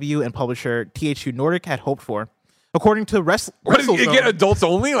AEW and publisher THQ Nordic had hoped for. According to WrestleZone, you get adults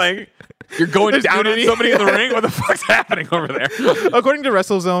only? Like, you're going down on somebody in the ring? What the fuck's happening over there? According to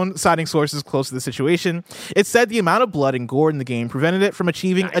WrestleZone, citing sources close to the situation, it said the amount of blood and gore in the game prevented it from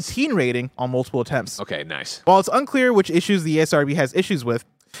achieving a teen rating on multiple attempts. Okay, nice. While it's unclear which issues the ESRB has issues with,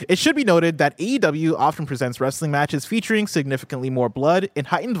 it should be noted that AEW often presents wrestling matches featuring significantly more blood and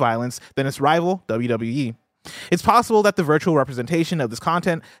heightened violence than its rival, WWE. It's possible that the virtual representation of this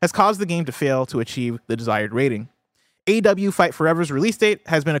content has caused the game to fail to achieve the desired rating. AEW Fight Forever's release date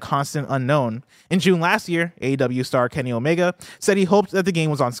has been a constant unknown. In June last year, AEW star Kenny Omega said he hoped that the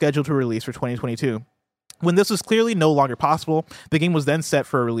game was on schedule to release for 2022. When this was clearly no longer possible, the game was then set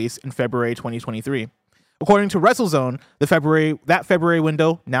for a release in February 2023. According to WrestleZone, that February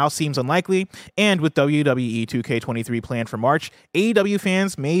window now seems unlikely, and with WWE 2K23 planned for March, AEW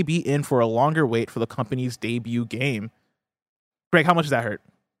fans may be in for a longer wait for the company's debut game. Greg, how much does that hurt?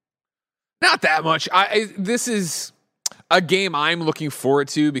 Not that much. This is a game I'm looking forward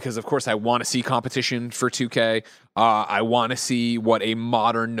to because, of course, I want to see competition for 2K. I want to see what a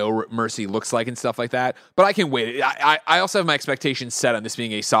modern No Mercy looks like and stuff like that. But I can wait. I also have my expectations set on this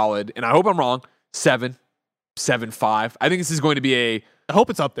being a solid, and I hope I'm wrong, 7.5. I think this is going to be I hope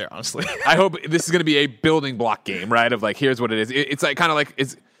it's up there, honestly. I hope this is going to be a building block game, right? Of like, here's what it is. It's like kind of like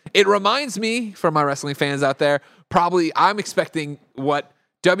it reminds me, for my wrestling fans out there, probably I'm expecting what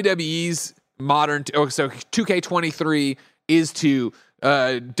WWE's modern, so 2K23 is to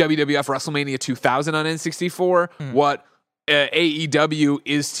WWF WrestleMania 2000 on N64. What AEW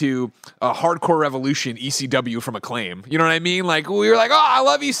is to Hardcore Revolution ECW from Acclaim. You know what I mean? Like, we were like, oh, I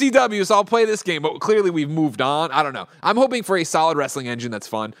love ECW, so I'll play this game. But clearly we've moved on. I don't know. I'm hoping for a solid wrestling engine that's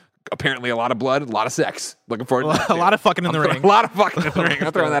fun. Apparently a lot of blood, a lot of sex. Looking forward to that. A lot of fucking in the ring. A lot of fucking in the ring.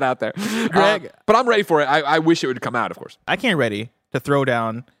 I'm throwing that out there. Greg. But I'm ready for it. I wish it would come out, of course. I can't ready to throw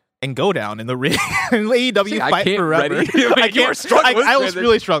down and go down in the ring in AEW Fight can't Forever. ready. You were struggling. I was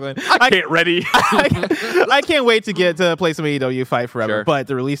really struggling. I can't ready. I can't wait to get to play some AEW Fight Forever, Sure. but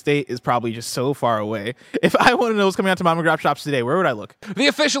the release date is probably just so far away. If I want to know what's coming out to mom and grab shops today, where would I look? The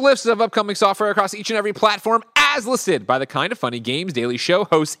official list of upcoming software across each and every platform, as listed by the Kind of Funny Games Daily Show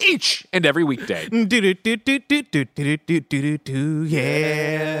hosts each and every weekday.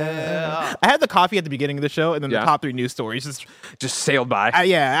 Yeah. I had the coffee at the beginning of the show, and then the top 3 news stories Just sailed by.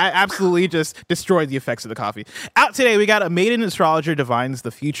 I absolutely just destroyed the effects of the coffee. Out today, we got A Maiden Astrologer Divines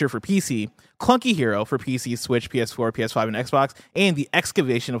the Future for PC, Clunky Hero for PC, Switch, PS4, PS5, and Xbox, and The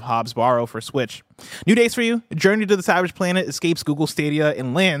Excavation of Hobbs Barrow for Switch. New dates for you: Journey to the Savage Planet escapes Google Stadia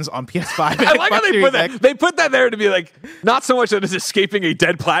and lands on PS5. And I like Xbox how they Series put that. X. They put that there to be like, not so much that it's escaping a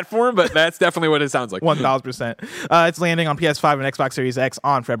dead platform, but that's definitely what it sounds like. 1000%. It's landing on PS5 and Xbox Series X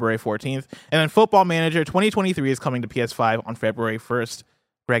on February 14th. And then Football Manager 2023 is coming to PS5 on February 1st.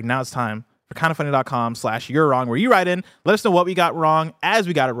 Greg, now it's time for kindoffunny.com/you're wrong, where you write in, let us know what we got wrong as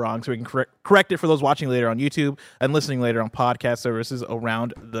we got it wrong, so we can correct it for those watching later on YouTube and listening later on podcast services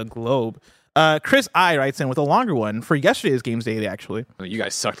around the globe. Chris I writes in with a longer one for yesterday's Games Daily, actually. Oh, you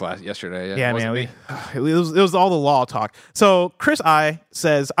guys sucked yesterday. Yeah, man. It was all the law talk. So Chris I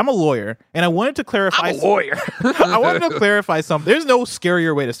says, I'm a lawyer, and I wanted to clarify. I'm a lawyer. I wanted to clarify something. There's no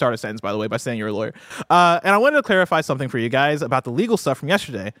scarier way to start a sentence, by the way, by saying you're a lawyer. And I wanted to clarify something for you guys about the legal stuff from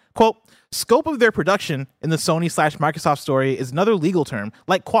yesterday. Quote, scope of their production in the Sony/Microsoft story is another legal term,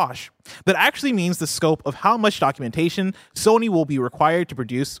 like quash, that actually means the scope of how much documentation Sony will be required to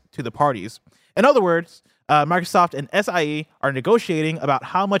produce to the parties. In other words, Microsoft and SIE are negotiating about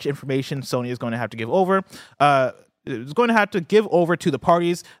how much information Sony is going to have to give over. is going to have to give over to the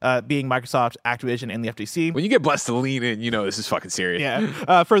parties, being Microsoft, Activision, and the FTC. When you get blessed to lean in, you know this is fucking serious.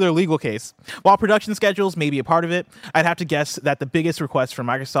 Yeah, for their legal case. While production schedules may be a part of it, I'd have to guess that the biggest request from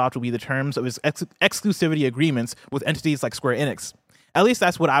Microsoft will be the terms of its exclusivity agreements with entities like Square Enix. At least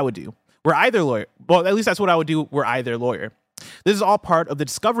that's what I would do. At least that's what I would do were I their lawyer. This is all part of the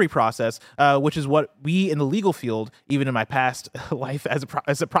discovery process, which is what we in the legal field, even in my past life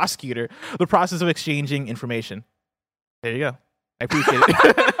as a prosecutor, the process of exchanging information. There you go. I appreciate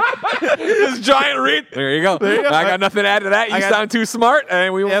it. This giant read. There you go. I got nothing to add to that. You sound too smart,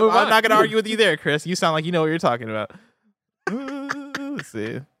 and we will move on. I'm not going to argue with you there, Chris. You sound like you know what you're talking about. Let's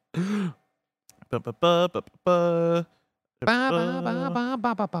see. Nano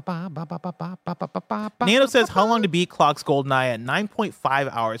says, how long to beat Clock's GoldenEye at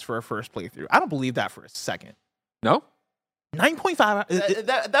 9.5 hours for a first playthrough? I don't believe that for a second. No? 9.5 hours?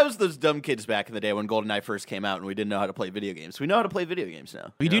 That was those dumb kids back in the day when GoldenEye first came out and we didn't know how to play video games. We know how to play video games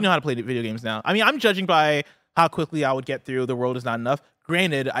now. We do know how to play video games now. I mean, I'm judging by how quickly I would get through The World Is Not Enough.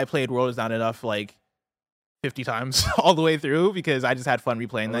 Granted, I played World Is Not Enough like 50 times all the way through because I just had fun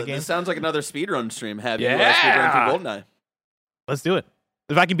replaying that game. This sounds like another speedrun stream. Have you speedrun through GoldenEye? Let's do it.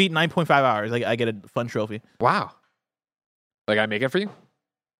 If I can beat 9.5 hours, I get a fun trophy. Wow. Like I make it for you?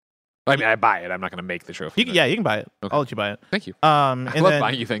 I mean, I buy it. I'm not going to make the trophy. You can buy it. Okay. I'll let you buy it. Thank you. I love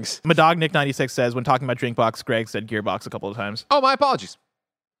buying you things. My dog Nick96 says, when talking about Drinkbox, Greg said Gearbox a couple of times. Oh, my apologies.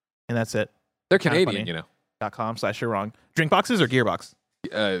 And that's it. They're Canadian, you know. .com/you're wrong. Drinkboxes or Gearbox?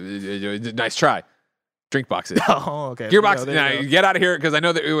 Nice try. Drink boxes. Oh, okay. Gearbox. Get out of here because I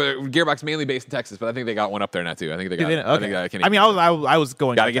know that Gearbox mainly based in Texas, but I think they got one up there now too. I think they got. Okay. I mean, I was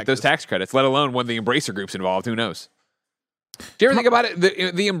going. Got to get those tax credits. Let alone when the Embracer Group's involved. Who knows? Do you ever think about it?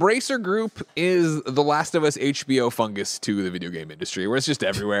 The Embracer Group is the Last of Us HBO fungus to the video game industry, where it's just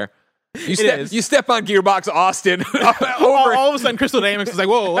everywhere. You step on Gearbox Austin. all of a sudden, Crystal Dynamics is like,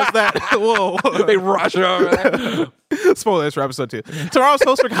 whoa, what's that? Whoa. They rush over there. Spoilers for episode 2. Tomorrow's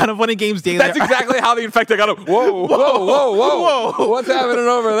host for Kind of Funny Games Daily. That's exactly how the Infected got him. Whoa. What's happening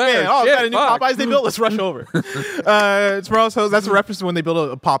over there? Man, got a new Popeyes they built. Let's rush over. Tomorrow's host, that's a reference to when they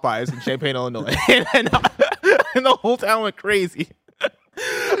built a Popeyes in Champaign, Illinois. and the whole town went crazy.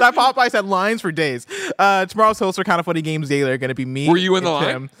 That Popeyes had lines for days. Tomorrow's hosts for Kind of Funny Games Daily are going to be me. Were you in the line?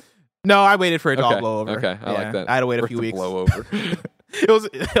 Tim. No, I waited for it to all blow over. Okay, I like that. I had to wait a few weeks. Blow over. It was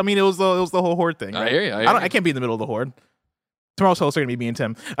the whole horde thing. Right? I hear you. I can't be in the middle of the horde. Tomorrow's hosts are going to be me and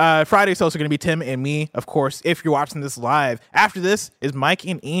Tim. Friday's hosts are going to be Tim and me, of course, if you're watching this live. After this is Mike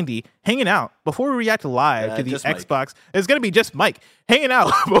and Andy hanging out before we react live to the Xbox. Mike. It's going to be just Mike hanging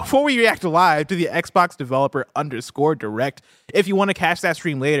out before we react live to the Xbox Developer _Direct. If you want to catch that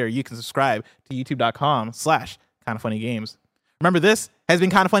stream later, you can subscribe to youtube.com/kindoffunnygames. Remember, this has been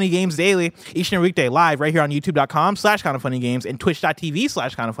Kind of Funny Games Daily, each and every weekday live right here on youtube.com/kindoffunnygames and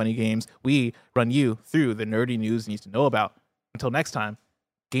twitch.tv/kindoffunnygames. We run you through the nerdy news you need to know about. Until next time,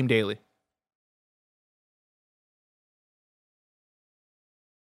 Game Daily.